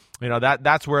 and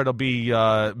that's where it'll be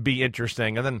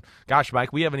interesting. And then, gosh,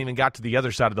 Mike, we haven't even got to the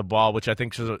other side of the ball, which I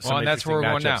think is some interesting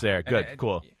matchups there. Good,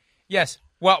 cool. Yes,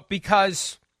 well,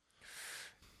 because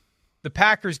the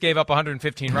Packers gave up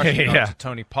 115 rushing yards to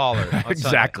Tony Pollard on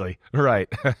exactly Sunday. Right.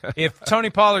 If Tony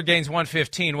Pollard gains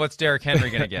 115, what's Derrick Henry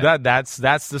going to get? That's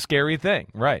the scary thing,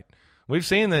 right? We've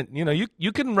seen that,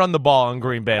 you can run the ball on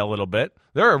Green Bay a little bit.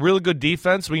 They're a really good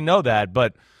defense. We know that.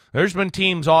 But there's been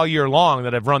teams all year long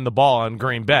that have run the ball on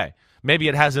Green Bay. Maybe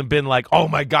it hasn't been like, oh,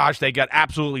 my gosh, they got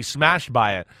absolutely smashed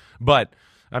by it. But,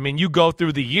 I mean, you go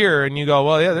through the year and you go,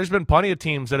 well, yeah, there's been plenty of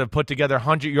teams that have put together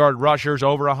 100-yard rushers,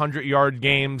 over 100-yard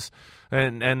games,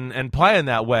 and playing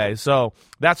that way. So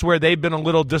that's where they've been a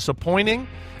little disappointing.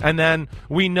 And then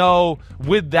we know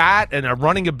with that and a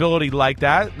running ability like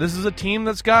that, this is a team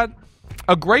that's got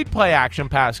a great play-action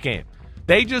pass game.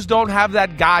 They just don't have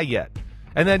that guy yet.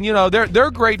 And then,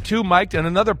 they're great too, Mike. And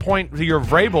another point to your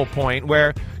Vrabel point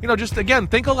where, just again,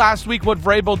 think of last week what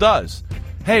Vrabel does.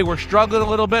 Hey, we're struggling a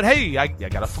little bit. Hey, I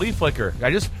got a flea flicker.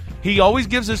 He always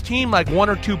gives his team like one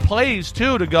or two plays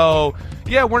too to go,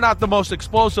 yeah, we're not the most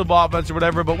explosive offense or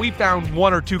whatever, but we found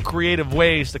one or two creative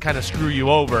ways to kind of screw you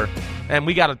over, and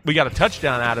we got a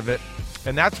touchdown out of it.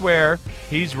 And that's where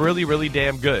he's really, really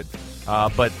damn good.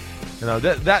 But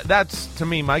that's to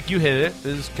me, Mike, you hit it,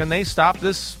 is can they stop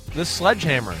this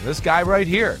sledgehammer, this guy right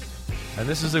here? And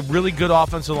this is a really good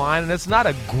offensive line, and it's not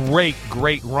a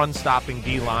great run-stopping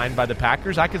D-line by the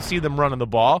Packers. I can see them running the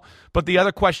ball. But the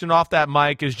other question off that,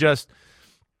 Mike, is just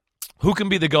who can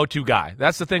be the go-to guy?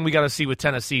 That's the thing we got to see with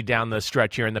Tennessee down the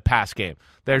stretch here in the pass game.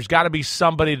 There's got to be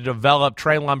somebody to develop.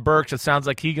 Treylon Burks, it sounds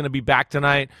like he's going to be back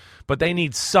tonight, but they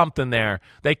need something there.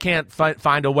 They can't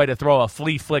find a way to throw a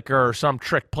flea flicker or some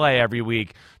trick play every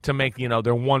week to make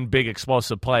their one big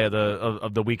explosive play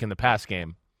of the week in the pass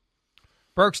game.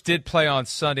 Burks did play on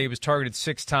Sunday. He was targeted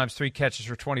 6 times, 3 catches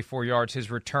for 24 yards.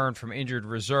 His return from injured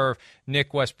reserve,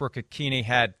 Nick Westbrook-Ikhine,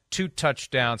 had 2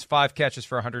 touchdowns, 5 catches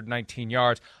for 119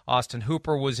 yards. Austin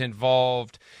Hooper was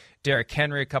involved. Derrick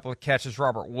Henry, a couple of catches.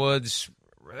 Robert Woods.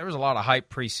 There was a lot of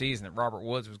hype preseason that Robert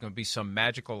Woods was going to be some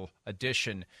magical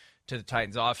addition to the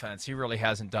Titans offense. He really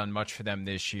hasn't done much for them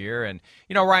this year. And,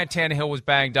 Ryan Tannehill was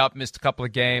banged up, missed a couple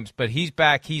of games, but he's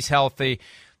back. He's healthy.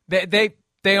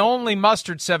 They only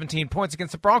mustered 17 points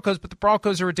against the Broncos, but the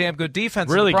Broncos are a damn good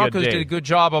defense. Really the Broncos good did a good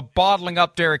job of bottling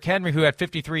up Derrick Henry, who had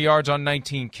 53 yards on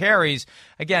 19 carries.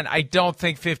 Again, I don't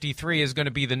think 53 is going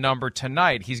to be the number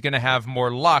tonight. He's going to have more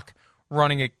luck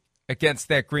running against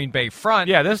that Green Bay front.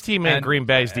 Yeah, this team ain't Green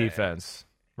Bay's defense.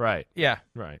 Right. Yeah.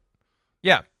 Right.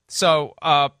 Yeah. So,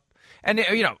 hey. I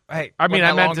mean,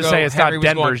 I meant to say it's Henry not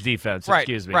Denver's defense. Right,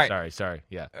 Excuse me. right. Sorry.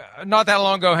 Yeah. Not that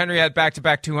long ago, Henry had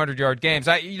back-to-back 200-yard games.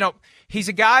 He's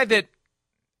a guy that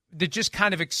just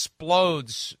kind of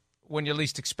explodes when you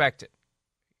least expect it.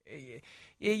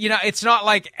 It's not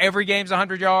like every game's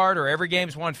 100-yard or every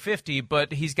game's 150,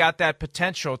 but he's got that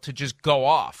potential to just go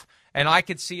off. And I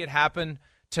could see it happen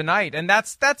tonight. And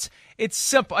it's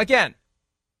simple. Again,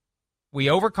 we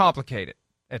overcomplicate it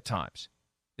at times.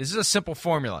 This is a simple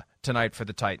formula tonight for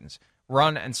the Titans.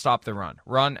 Run and stop the run.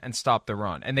 Run and stop the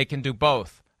run. And they can do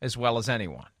both as well as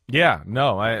anyone. Yeah,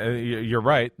 no, you're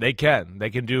right. They can. They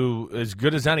can do as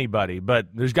good as anybody. But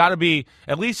there's got to be,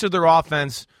 at least to their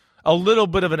offense, a little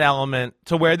bit of an element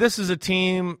to where this is a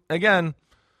team, again,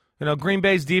 Green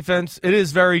Bay's defense, it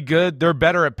is very good. They're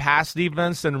better at pass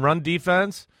defense than run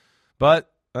defense. But,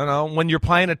 when you're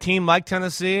playing a team like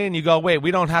Tennessee and you go, wait,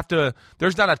 we don't have to –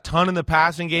 there's not a ton in the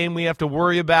passing game we have to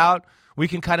worry about. We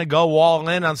can kind of go all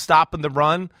in on stopping the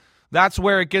run. That's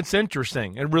where it gets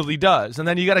interesting. It really does. And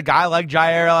then you got a guy like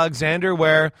Jaire Alexander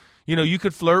where, you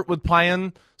could flirt with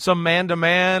playing some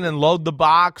man-to-man and load the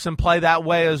box and play that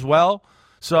way as well.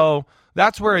 So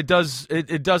that's where it does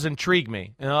intrigue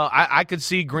me. I could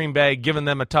see Green Bay giving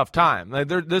them a tough time.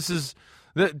 This is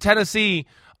Tennessee,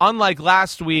 unlike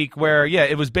last week where,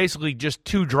 it was basically just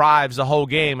 2 drives the whole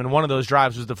game, and one of those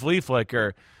drives was the flea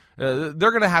flicker. They're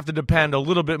going to have to depend a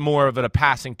little bit more of a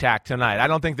passing tack tonight. I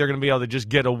don't think they're going to be able to just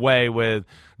get away with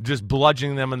just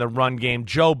bludgeoning them in the run game.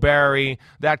 Joe Barry,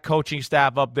 that coaching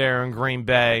staff up there in Green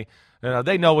Bay,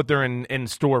 they know what they're in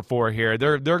store for here.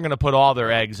 They're going to put all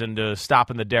their eggs into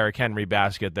stopping the Derrick Henry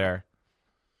basket there.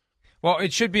 Well,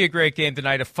 it should be a great game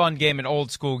tonight, a fun game, an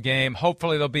old-school game.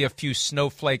 Hopefully there'll be a few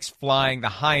snowflakes flying. The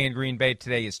high in Green Bay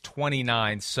today is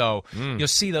 29, so you'll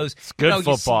see those. It's good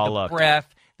football you see the look. Breath,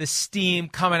 the steam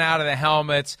coming out of the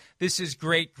helmets. This is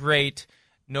great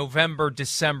November,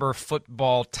 December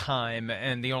football time,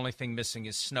 and the only thing missing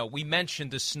is snow. We mentioned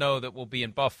the snow that will be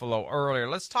in Buffalo earlier.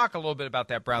 Let's talk a little bit about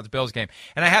that Browns-Bills game.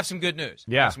 And I have some good news.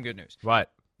 Yeah.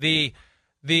 What? The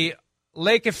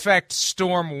lake effect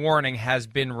storm warning has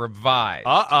been revised.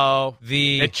 Uh-oh.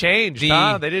 It changed,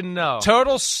 huh? They didn't know.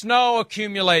 Total snow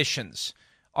accumulations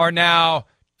are now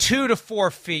 2 to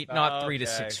 4 feet, not 3 to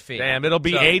 6 feet. Damn, it'll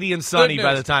be 80 and sunny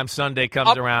by the time Sunday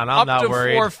comes around. I'm not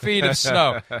worried. Up to 4 feet of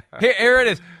snow. Here it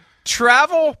is.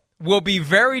 Travel will be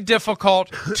very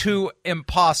difficult to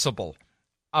impossible.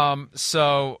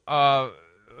 So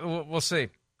we'll see.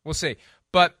 We'll see.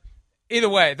 But either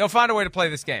way, they'll find a way to play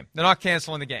this game. They're not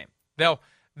canceling the game.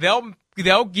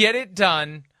 They'll get it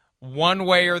done one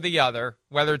way or the other,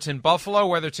 whether it's in Buffalo,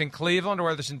 whether it's in Cleveland, or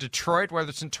whether it's in Detroit, whether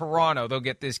it's in Toronto, they'll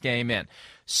get this game in.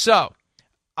 So,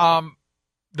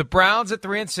 the Browns at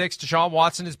 3-6, Deshaun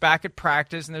Watson is back at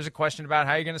practice, and there's a question about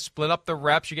how you're going to split up the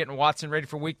reps. You're getting Watson ready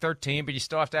for Week 13, but you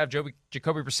still have to have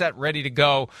Jacoby Brissett ready to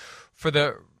go for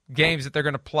the games that they're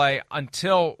going to play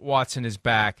until Watson is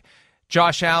back.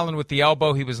 Josh Allen with the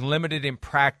elbow, he was limited in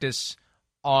practice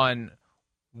on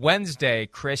Wednesday,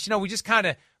 Chris. We just kind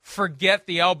of forget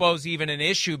the elbow's even an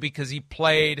issue because he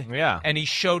played and he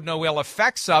showed no ill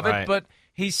effects of it, but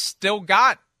he's still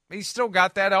got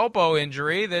that elbow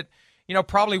injury that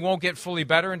probably won't get fully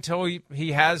better until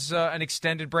he has an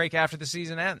extended break after the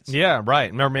season ends. Yeah,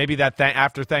 right. Or maybe that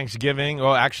after Thanksgiving.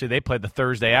 Well, actually, they played the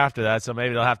Thursday after that, so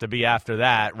maybe they'll have to be after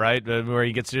that, right, where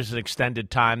he gets just an extended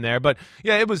time there. But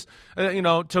yeah, it was,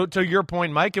 to your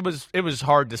point, Mike, it was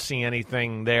hard to see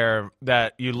anything there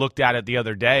that you looked at it the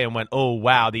other day and went, oh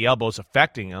wow, the elbow's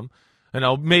affecting him.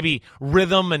 Maybe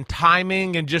rhythm and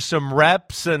timing and just some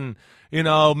reps and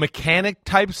mechanic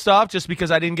type stuff just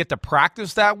because I didn't get to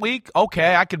practice that week.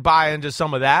 Okay, I could buy into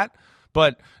some of that.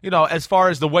 But, as far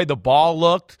as the way the ball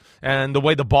looked and the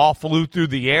way the ball flew through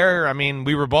the air, I mean,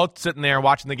 we were both sitting there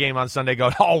watching the game on Sunday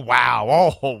going, oh,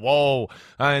 wow, oh, whoa.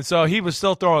 And so he was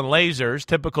still throwing lasers,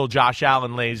 typical Josh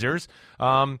Allen lasers.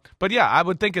 But, yeah, I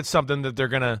would think it's something that they're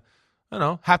going to,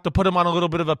 have to put him on a little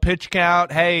bit of a pitch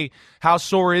count. Hey, how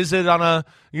sore is it on a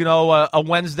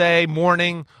Wednesday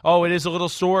morning? Oh, it is a little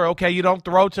sore. Okay, you don't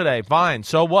throw today. Fine.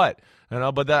 So what?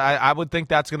 But I would think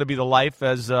that's going to be the life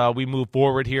as we move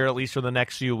forward here, at least for the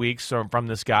next few weeks from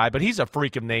this guy. But he's a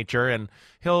freak of nature, and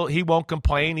he won't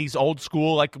complain. He's old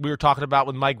school, like we were talking about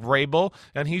with Mike Vrabel,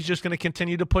 and he's just going to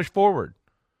continue to push forward.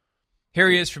 Here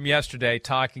he is from yesterday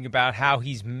talking about how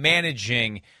he's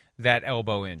managing that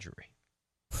elbow injury.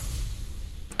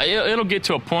 It'll get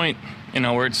to a point,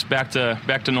 where it's back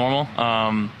to normal,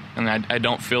 and I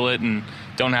don't feel it and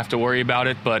don't have to worry about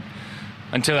it. But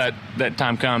until that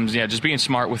time comes, just being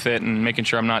smart with it and making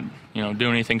sure I'm not, doing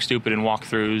anything stupid in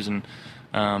walkthroughs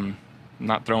and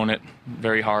not throwing it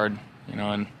very hard,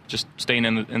 and just staying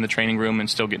in the training room and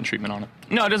still getting treatment on it.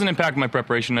 No, it doesn't impact my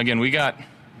preparation. Again, we got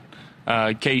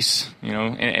Case,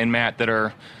 and Matt that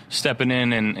are stepping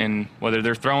in and whether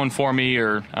they're throwing for me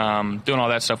or doing all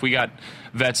that stuff. We got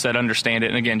vets that understand it,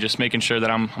 and again, just making sure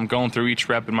that I'm going through each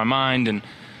rep in my mind, and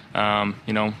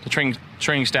the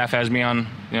training staff has me on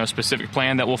a specific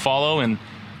plan that we'll follow, and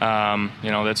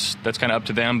That's kind of up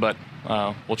to them, but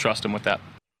we'll trust them with that.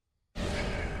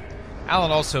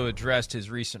 Allen also addressed his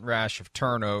recent rash of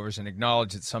turnovers and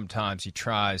acknowledged that sometimes he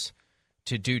tries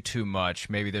to do too much.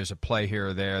 Maybe there's a play here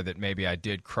or there that maybe I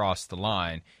did cross the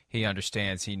line. He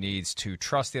understands he needs to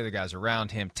trust the other guys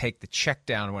around him, take the check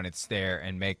down when it's there,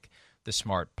 and make the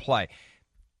smart play.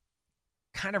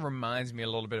 Kind of reminds me a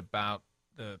little bit about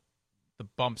the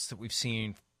bumps that we've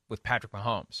seen with Patrick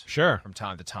Mahomes. Sure. From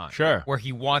time to time. Sure. Where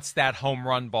he wants that home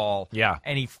run ball. Yeah.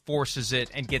 And he forces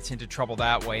it and gets into trouble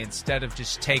that way instead of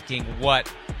just taking what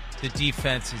the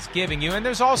defense is giving you. And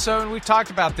there's also, and we've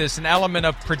talked about this, an element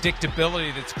of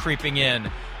predictability that's creeping in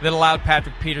that allowed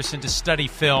Patrick Peterson to study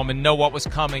film and know what was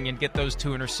coming and get those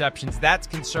 2 interceptions. That's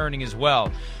concerning as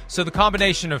well. So the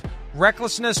combination of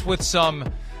recklessness with some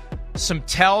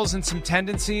tells and some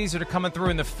tendencies that are coming through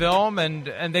in the film,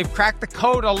 and they've cracked the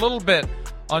code a little bit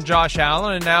on Josh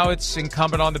Allen, and now it's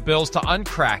incumbent on the Bills to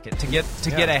uncrack it, to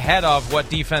get ahead of what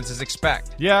defenses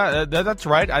expect. Yeah, that's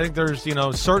right. I think there's,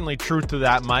 certainly truth to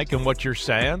that, Mike, and what you're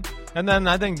saying. And then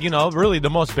I think, really the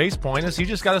most base point is he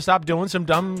just got to stop doing some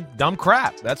dumb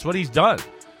crap. That's what he's done.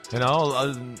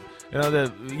 The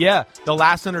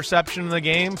last interception in the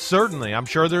game, certainly. I'm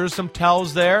sure there's some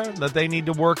tells there that they need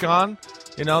to work on.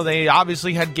 They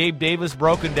obviously had Gabe Davis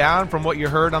broken down from what you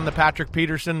heard on the Patrick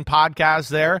Peterson podcast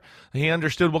there. He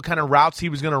understood what kind of routes he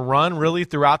was going to run really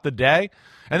throughout the day.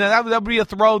 And then that would be a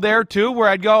throw there, too, where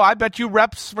I'd go, I bet you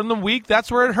reps from the week, that's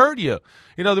where it hurt you.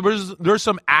 There's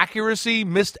some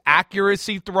missed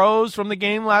accuracy throws from the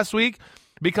game last week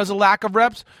because of lack of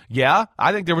reps. Yeah,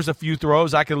 I think there was a few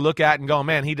throws I could look at and go,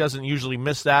 man, he doesn't usually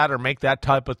miss that or make that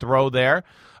type of throw there.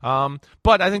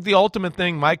 But I think the ultimate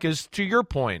thing, Mike, is to your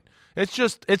point.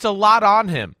 It's a lot on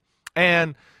him.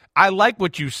 And I like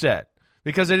what you said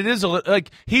because it is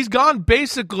he's gone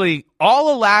basically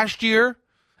all of last year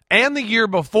and the year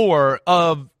before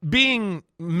of being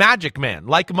Magic Man,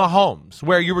 like Mahomes,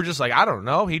 where you were just like, I don't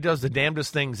know, he does the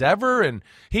damnedest things ever, and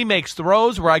he makes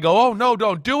throws where I go, oh, no,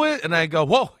 don't do it, and I go,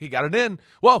 whoa, he got it in,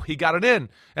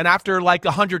 and after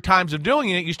 100 times of doing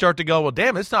it, you start to go, well,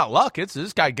 damn, it's not luck,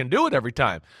 this guy can do it every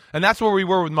time, and that's where we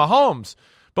were with Mahomes.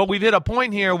 But we've hit a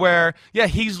point here where,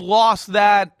 he's lost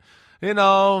that,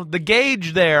 the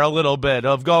gauge there a little bit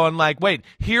of going wait,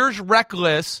 here's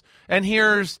reckless and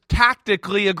here's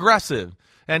tactically aggressive.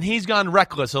 And he's gone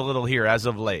reckless a little here as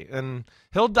of late. And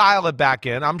he'll dial it back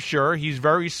in, I'm sure. He's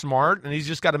very smart, and he's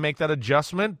just got to make that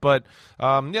adjustment. But,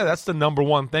 that's the number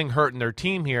one thing hurting their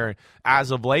team here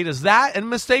as of late is that and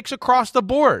mistakes across the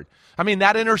board. I mean,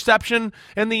 that interception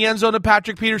in the end zone of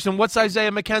Patrick Peterson, what's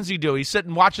Isaiah McKenzie do? He's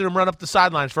sitting watching him run up the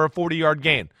sidelines for a 40-yard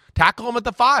gain. Tackle him at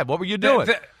the 5. What were you doing?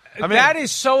 That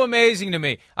is so amazing to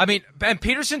me. And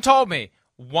Peterson told me,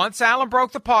 once Allen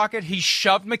broke the pocket, he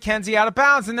shoved McKenzie out of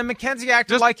bounds, and then McKenzie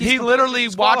acted like he literally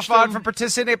watched him from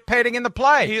participating in the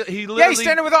play. He's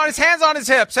standing with his hands on his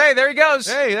hips. Hey, there he goes.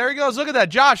 Look at that,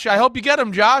 Josh. I hope you get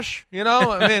him, Josh. It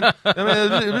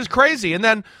was crazy. And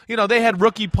then they had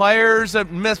rookie players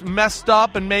that messed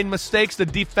up and made mistakes. The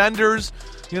defenders.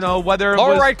 Whether it lower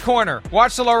was right corner.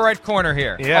 Watch the lower right corner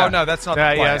here. Yeah. Oh no, that's not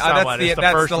the play.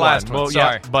 That's the last one. Well,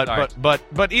 sorry.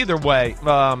 But either way,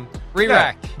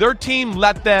 Re-rack. Their team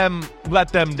let them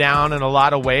down in a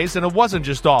lot of ways, and it wasn't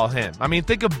just all him. I mean,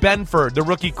 think of Benford, the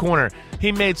rookie corner.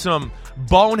 He made some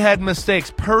bonehead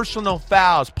mistakes, personal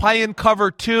fouls, playing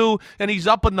cover 2, and he's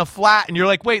up in the flat, and you're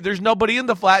like, wait, there's nobody in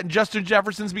the flat, and Justin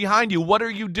Jefferson's behind you. What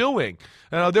are you doing?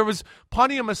 There was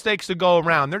plenty of mistakes to go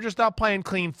around. They're just not playing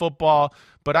clean football,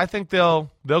 but I think they'll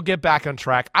get back on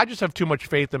track. I just have too much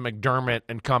faith in McDermott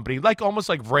and company, almost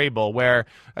like Vrabel, where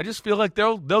I just feel like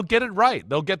they'll get it right.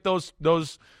 They'll get those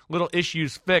little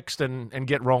issues fixed and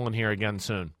get rolling here again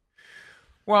soon.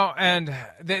 Well, and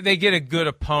they get a good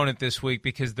opponent this week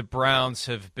because the Browns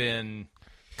have been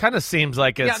kind of seems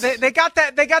like it's they got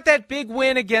that big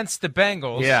win against the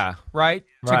Bengals. Yeah. Right?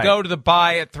 To go to the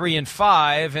bye at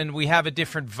 3-5, and we have a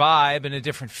different vibe and a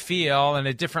different feel and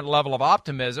a different level of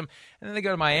optimism. And then they go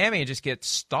to Miami and just get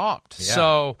stomped. Yeah.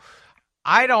 So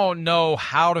I don't know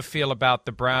how to feel about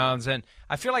the Browns, and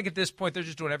I feel like at this point they're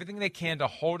just doing everything they can to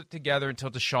hold it together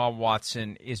until Deshaun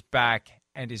Watson is back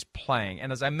and is playing.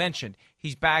 And as I mentioned,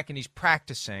 he's back and he's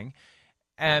practicing.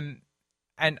 And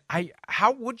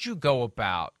how would you go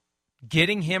about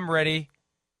getting him ready,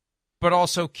 but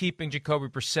also keeping Jacoby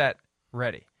Brissett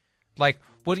ready?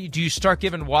 What do you start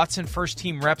giving Watson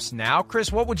first-team reps now,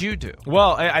 Chris? What would you do?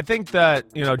 Well, I think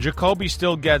that, Jacoby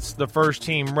still gets the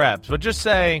first-team reps. But just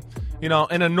say, in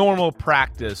a normal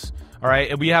practice, all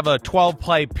right, we have a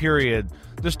 12-play period.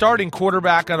 The starting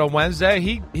quarterback on a Wednesday,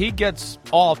 he gets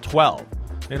all 12.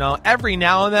 every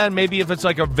now and then, maybe if it's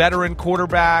like a veteran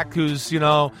quarterback who's,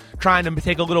 trying to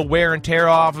take a little wear and tear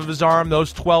off of his arm,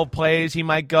 those 12 plays, he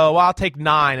might go, well, I'll take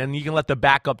 9, and you can let the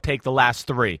backup take the last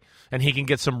 3, and he can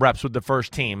get some reps with the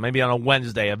first team, maybe on a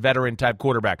Wednesday, a veteran-type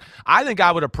quarterback. I think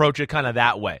I would approach it kind of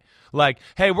that way. Like,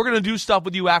 hey, we're going to do stuff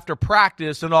with you after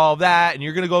practice and all that, and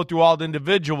you're going to go through all the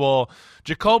individual.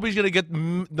 Jacoby's going to get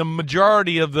the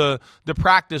majority of the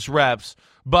practice reps,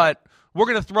 but we're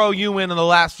going to throw you in the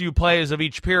last few plays of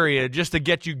each period just to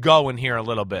get you going here a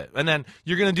little bit. And then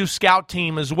you're going to do scout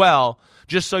team as well,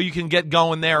 just so you can get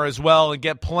going there as well and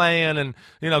get playing and,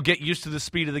 get used to the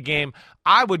speed of the game.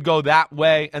 I would go that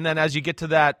way. And then as you get to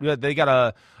that, they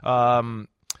got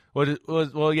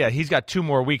he's got 2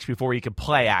 more weeks before he can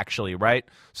play, actually, right?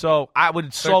 So I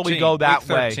would slowly go that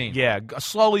way. Yeah,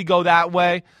 slowly go that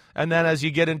way. And then as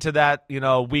you get into that,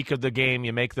 week of the game,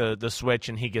 you make the switch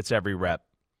and he gets every rep.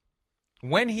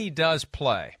 When he does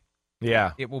play,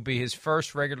 yeah, it will be his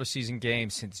first regular season game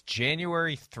since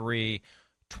January 3,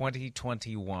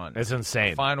 2021. It's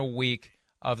insane. The final week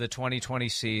of the 2020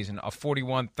 season, a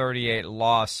 41-38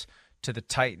 loss to the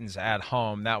Titans at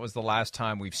home. That was the last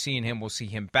time we've seen him. We'll see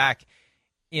him back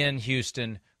in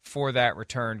Houston for that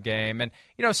return game. And,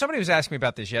 somebody was asking me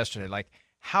about this yesterday, like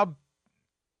how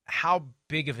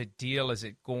big of a deal is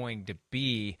it going to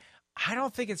be? I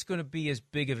don't think it's going to be as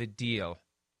big of a deal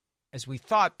as we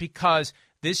thought, because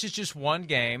this is just one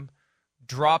game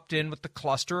dropped in with the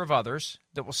cluster of others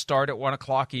that will start at 1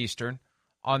 o'clock Eastern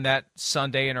on that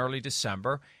Sunday in early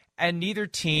December, and neither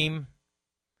team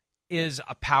is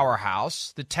a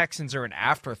powerhouse. The Texans are an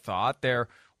afterthought. They're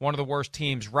one of the worst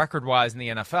teams record-wise in the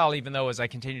NFL, even though, as I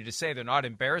continue to say, they're not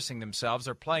embarrassing themselves.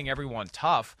 They're playing everyone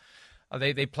tough.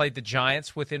 They played the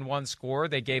Giants within 1 score.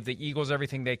 They gave the Eagles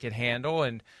everything they could handle,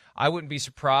 and I wouldn't be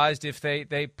surprised if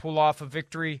they pull off a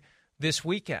victory this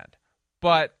weekend.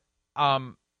 But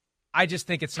I just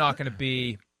think it's not going to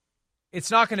be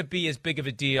as big of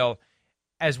a deal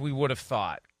as we would have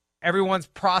thought. Everyone's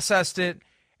processed it.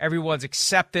 Everyone's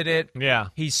accepted it. Yeah.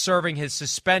 He's serving his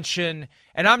suspension.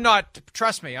 And I'm not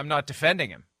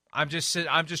defending him. I'm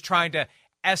just trying to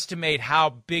estimate how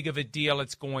big of a deal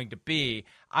it's going to be.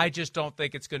 I just don't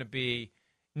think it's going to be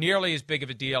nearly as big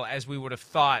of a deal as we would have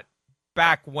thought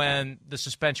back when the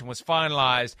suspension was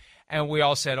finalized and we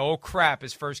all said, oh, crap,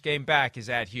 his first game back is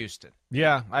at Houston.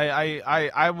 Yeah,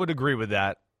 I would agree with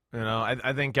that.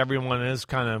 I think everyone has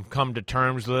kind of come to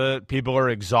terms with it. People are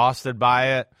exhausted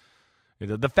by it.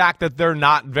 The fact that they're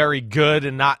not very good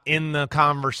and not in the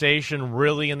conversation,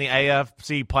 really in the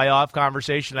AFC playoff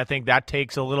conversation, I think that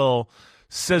takes a little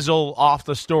sizzle off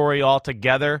the story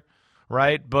altogether,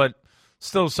 right? But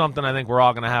still something I think we're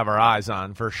all going to have our eyes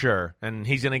on for sure. And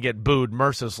he's going to get booed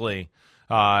mercilessly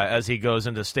as he goes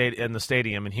into the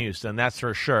stadium in Houston. That's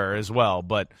for sure as well.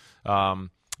 But, I'm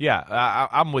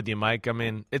with you, Mike. I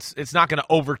mean, it's not going to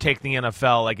overtake the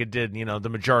NFL like it did, the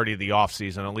majority of the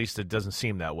offseason. At least it doesn't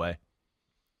seem that way.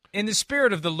 In the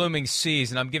spirit of the looming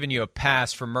season, I'm giving you a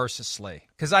pass for mercilessly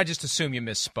because I just assume you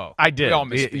misspoke. I did. We all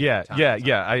misspeak.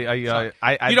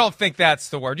 Yeah. You don't think that's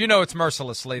the word. It's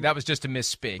mercilessly. That was just a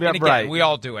misspeak. Yeah, and again, right. We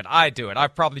all do it. I do it.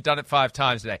 I've probably done it 5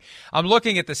 times today. I'm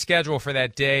looking at the schedule for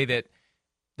that day that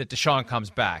Deshaun comes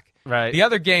back. Right. The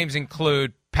other games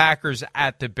include Packers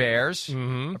at the Bears,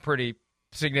 a pretty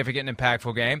significant and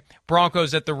impactful game.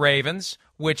 Broncos at the Ravens,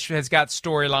 which has got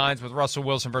storylines with Russell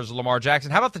Wilson versus Lamar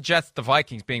Jackson. How about the Jets at the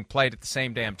Vikings being played at the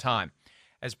same damn time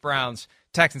as Browns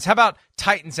Texans? How about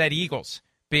Titans at Eagles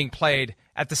being played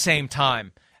at the same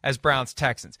time as Browns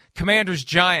Texans? Commanders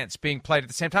Giants being played at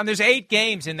the same time. There's 8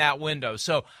 games in that window.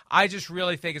 So I just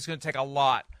really think it's going to take a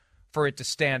lot for it to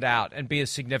stand out and be as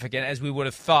significant as we would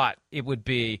have thought it would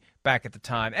be back at the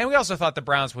time. And we also thought the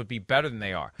Browns would be better than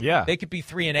they are. Yeah. They could be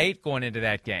 3-8 going into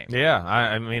that game. Yeah.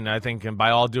 I mean, I think, and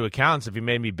by all due accounts, if you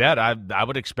made me bet, I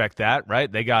would expect that, right?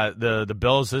 They got the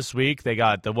Bills this week. They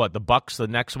got the Bucs the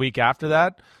next week after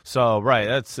that. So, right,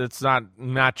 it's not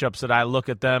matchups that I look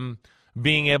at them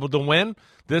being able to win.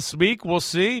 This week, we'll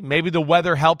see. Maybe the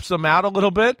weather helps them out a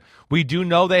little bit. We do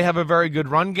know they have a very good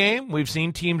run game. We've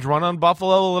seen teams run on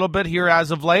Buffalo a little bit here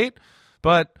as of late.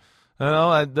 But,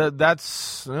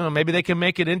 that's maybe they can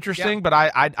make it interesting, but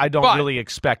I don't really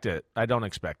expect it. I don't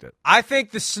expect it. I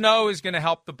think the snow is going to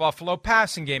help the Buffalo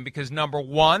passing game because, number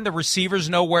one, the receivers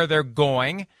know where they're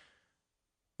going.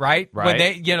 Right? When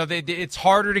it's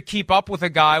harder to keep up with a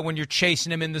guy when you're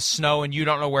chasing him in the snow and you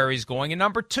don't know where he's going. And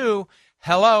number two,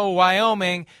 hello,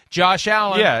 Wyoming, Josh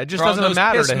Allen. Yeah, it just doesn't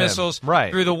matter to him. Missiles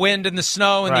through the wind and the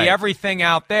snow and the everything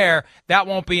out there. That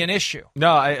won't be an issue.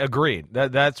 No, I agreed.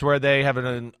 That's where they have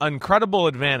an incredible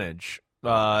advantage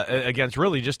against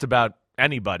really just about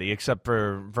anybody except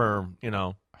for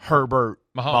Herbert,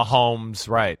 Mahomes,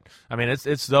 right? I mean,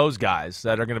 it's those guys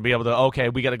that are going to be able to. Okay,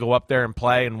 we got to go up there and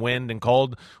play in wind and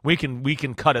cold. We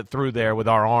can cut it through there with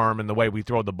our arm and the way we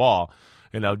throw the ball.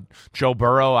 Joe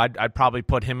Burrow, I'd probably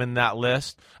put him in that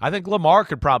list. I think Lamar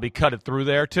could probably cut it through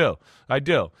there too. I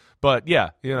do. But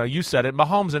yeah, you said it.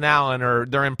 Mahomes and Allen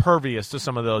they're impervious to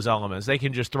some of those elements. They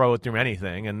can just throw it through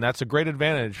anything, and that's a great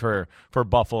advantage for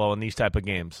Buffalo in these type of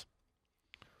games.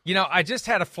 I just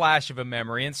had a flash of a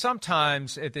memory, and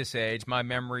sometimes at this age, my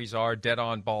memories are dead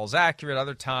on balls accurate.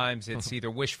 Other times, it's either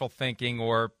wishful thinking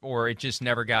or it just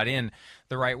never got in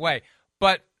the right way.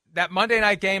 But that Monday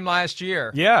night game last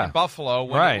year in Buffalo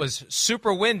when it was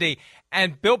super windy,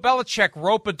 and Bill Belichick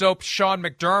rope-a-doped Sean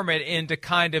McDermott into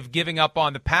kind of giving up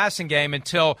on the passing game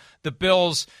until the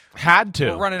Bills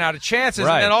were running out of chances.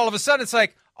 Right. And then all of a sudden, it's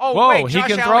like, whoa, wait, he Josh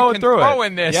can Allen can throw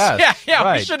in this. Yes, yeah,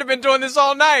 right. We should have been doing this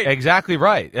all night. Exactly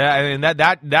right. And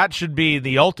that should be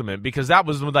the ultimate, because that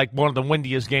was like one of the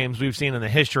windiest games we've seen in the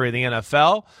history of the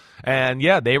NFL. And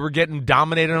they were getting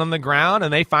dominated on the ground,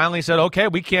 and they finally said, okay,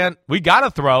 we got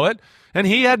to throw it. And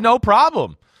he had no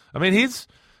problem. I mean, this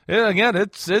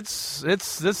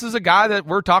is a guy that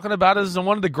we're talking about as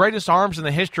one of the greatest arms in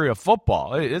the history of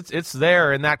football. It's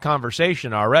there in that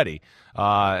conversation already.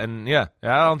 I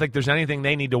don't think there's anything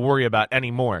they need to worry about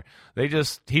anymore. He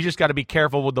just got to be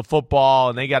careful with the football,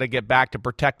 and they got to get back to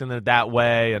protecting it that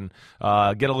way and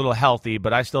get a little healthy.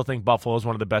 But I still think Buffalo is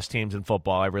one of the best teams in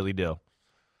football. I really do.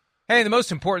 Hey, the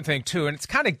most important thing, too, and it's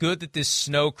kind of good that this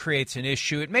snow creates an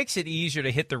issue. It makes it easier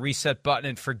to hit the reset button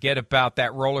and forget about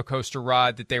that roller coaster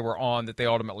ride that they were on that they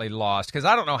ultimately lost, because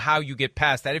I don't know how you get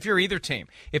past that if you're either team.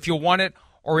 If you won it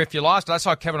or if you lost it. I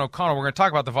saw Kevin O'Connell. We're going to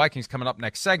talk about the Vikings coming up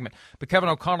next segment. But Kevin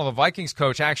O'Connell, the Vikings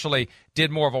coach, actually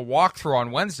did more of a walkthrough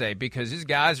on Wednesday because his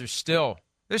guys are still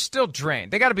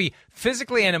drained. They got to be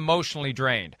physically and emotionally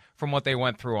drained from what they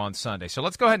went through on Sunday. So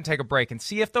let's go ahead and take a break and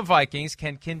see if the Vikings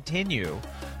can continue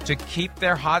to keep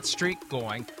their hot streak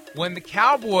going when the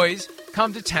Cowboys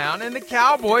come to town. And the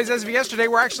Cowboys, as of yesterday,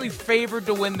 were actually favored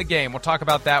to win the game. We'll talk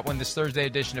about that when this Thursday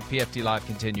edition of PFT Live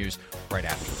continues right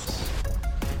after this.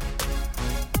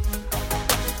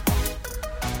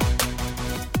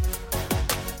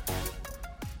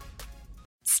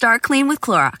 Start clean with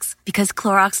Clorox, because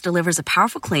Clorox delivers a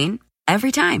powerful clean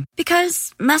every time.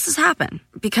 Because messes happen.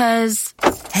 Because...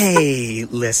 Hey,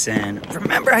 listen.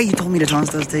 Remember how you told me to toss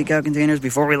those takeout containers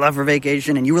before we left for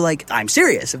vacation? And you were like, I'm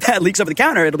serious. If that leaks over the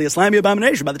counter, it'll be a slimy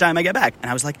abomination by the time I get back. And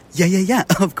I was like, yeah,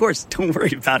 of course. Don't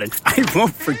worry about it. I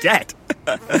won't forget.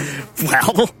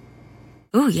 Well...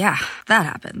 Ooh, yeah, that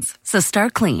happens. So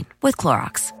start clean with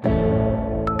Clorox.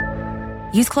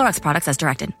 Use Clorox products as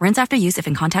directed. Rinse after use if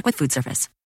in contact with food surface.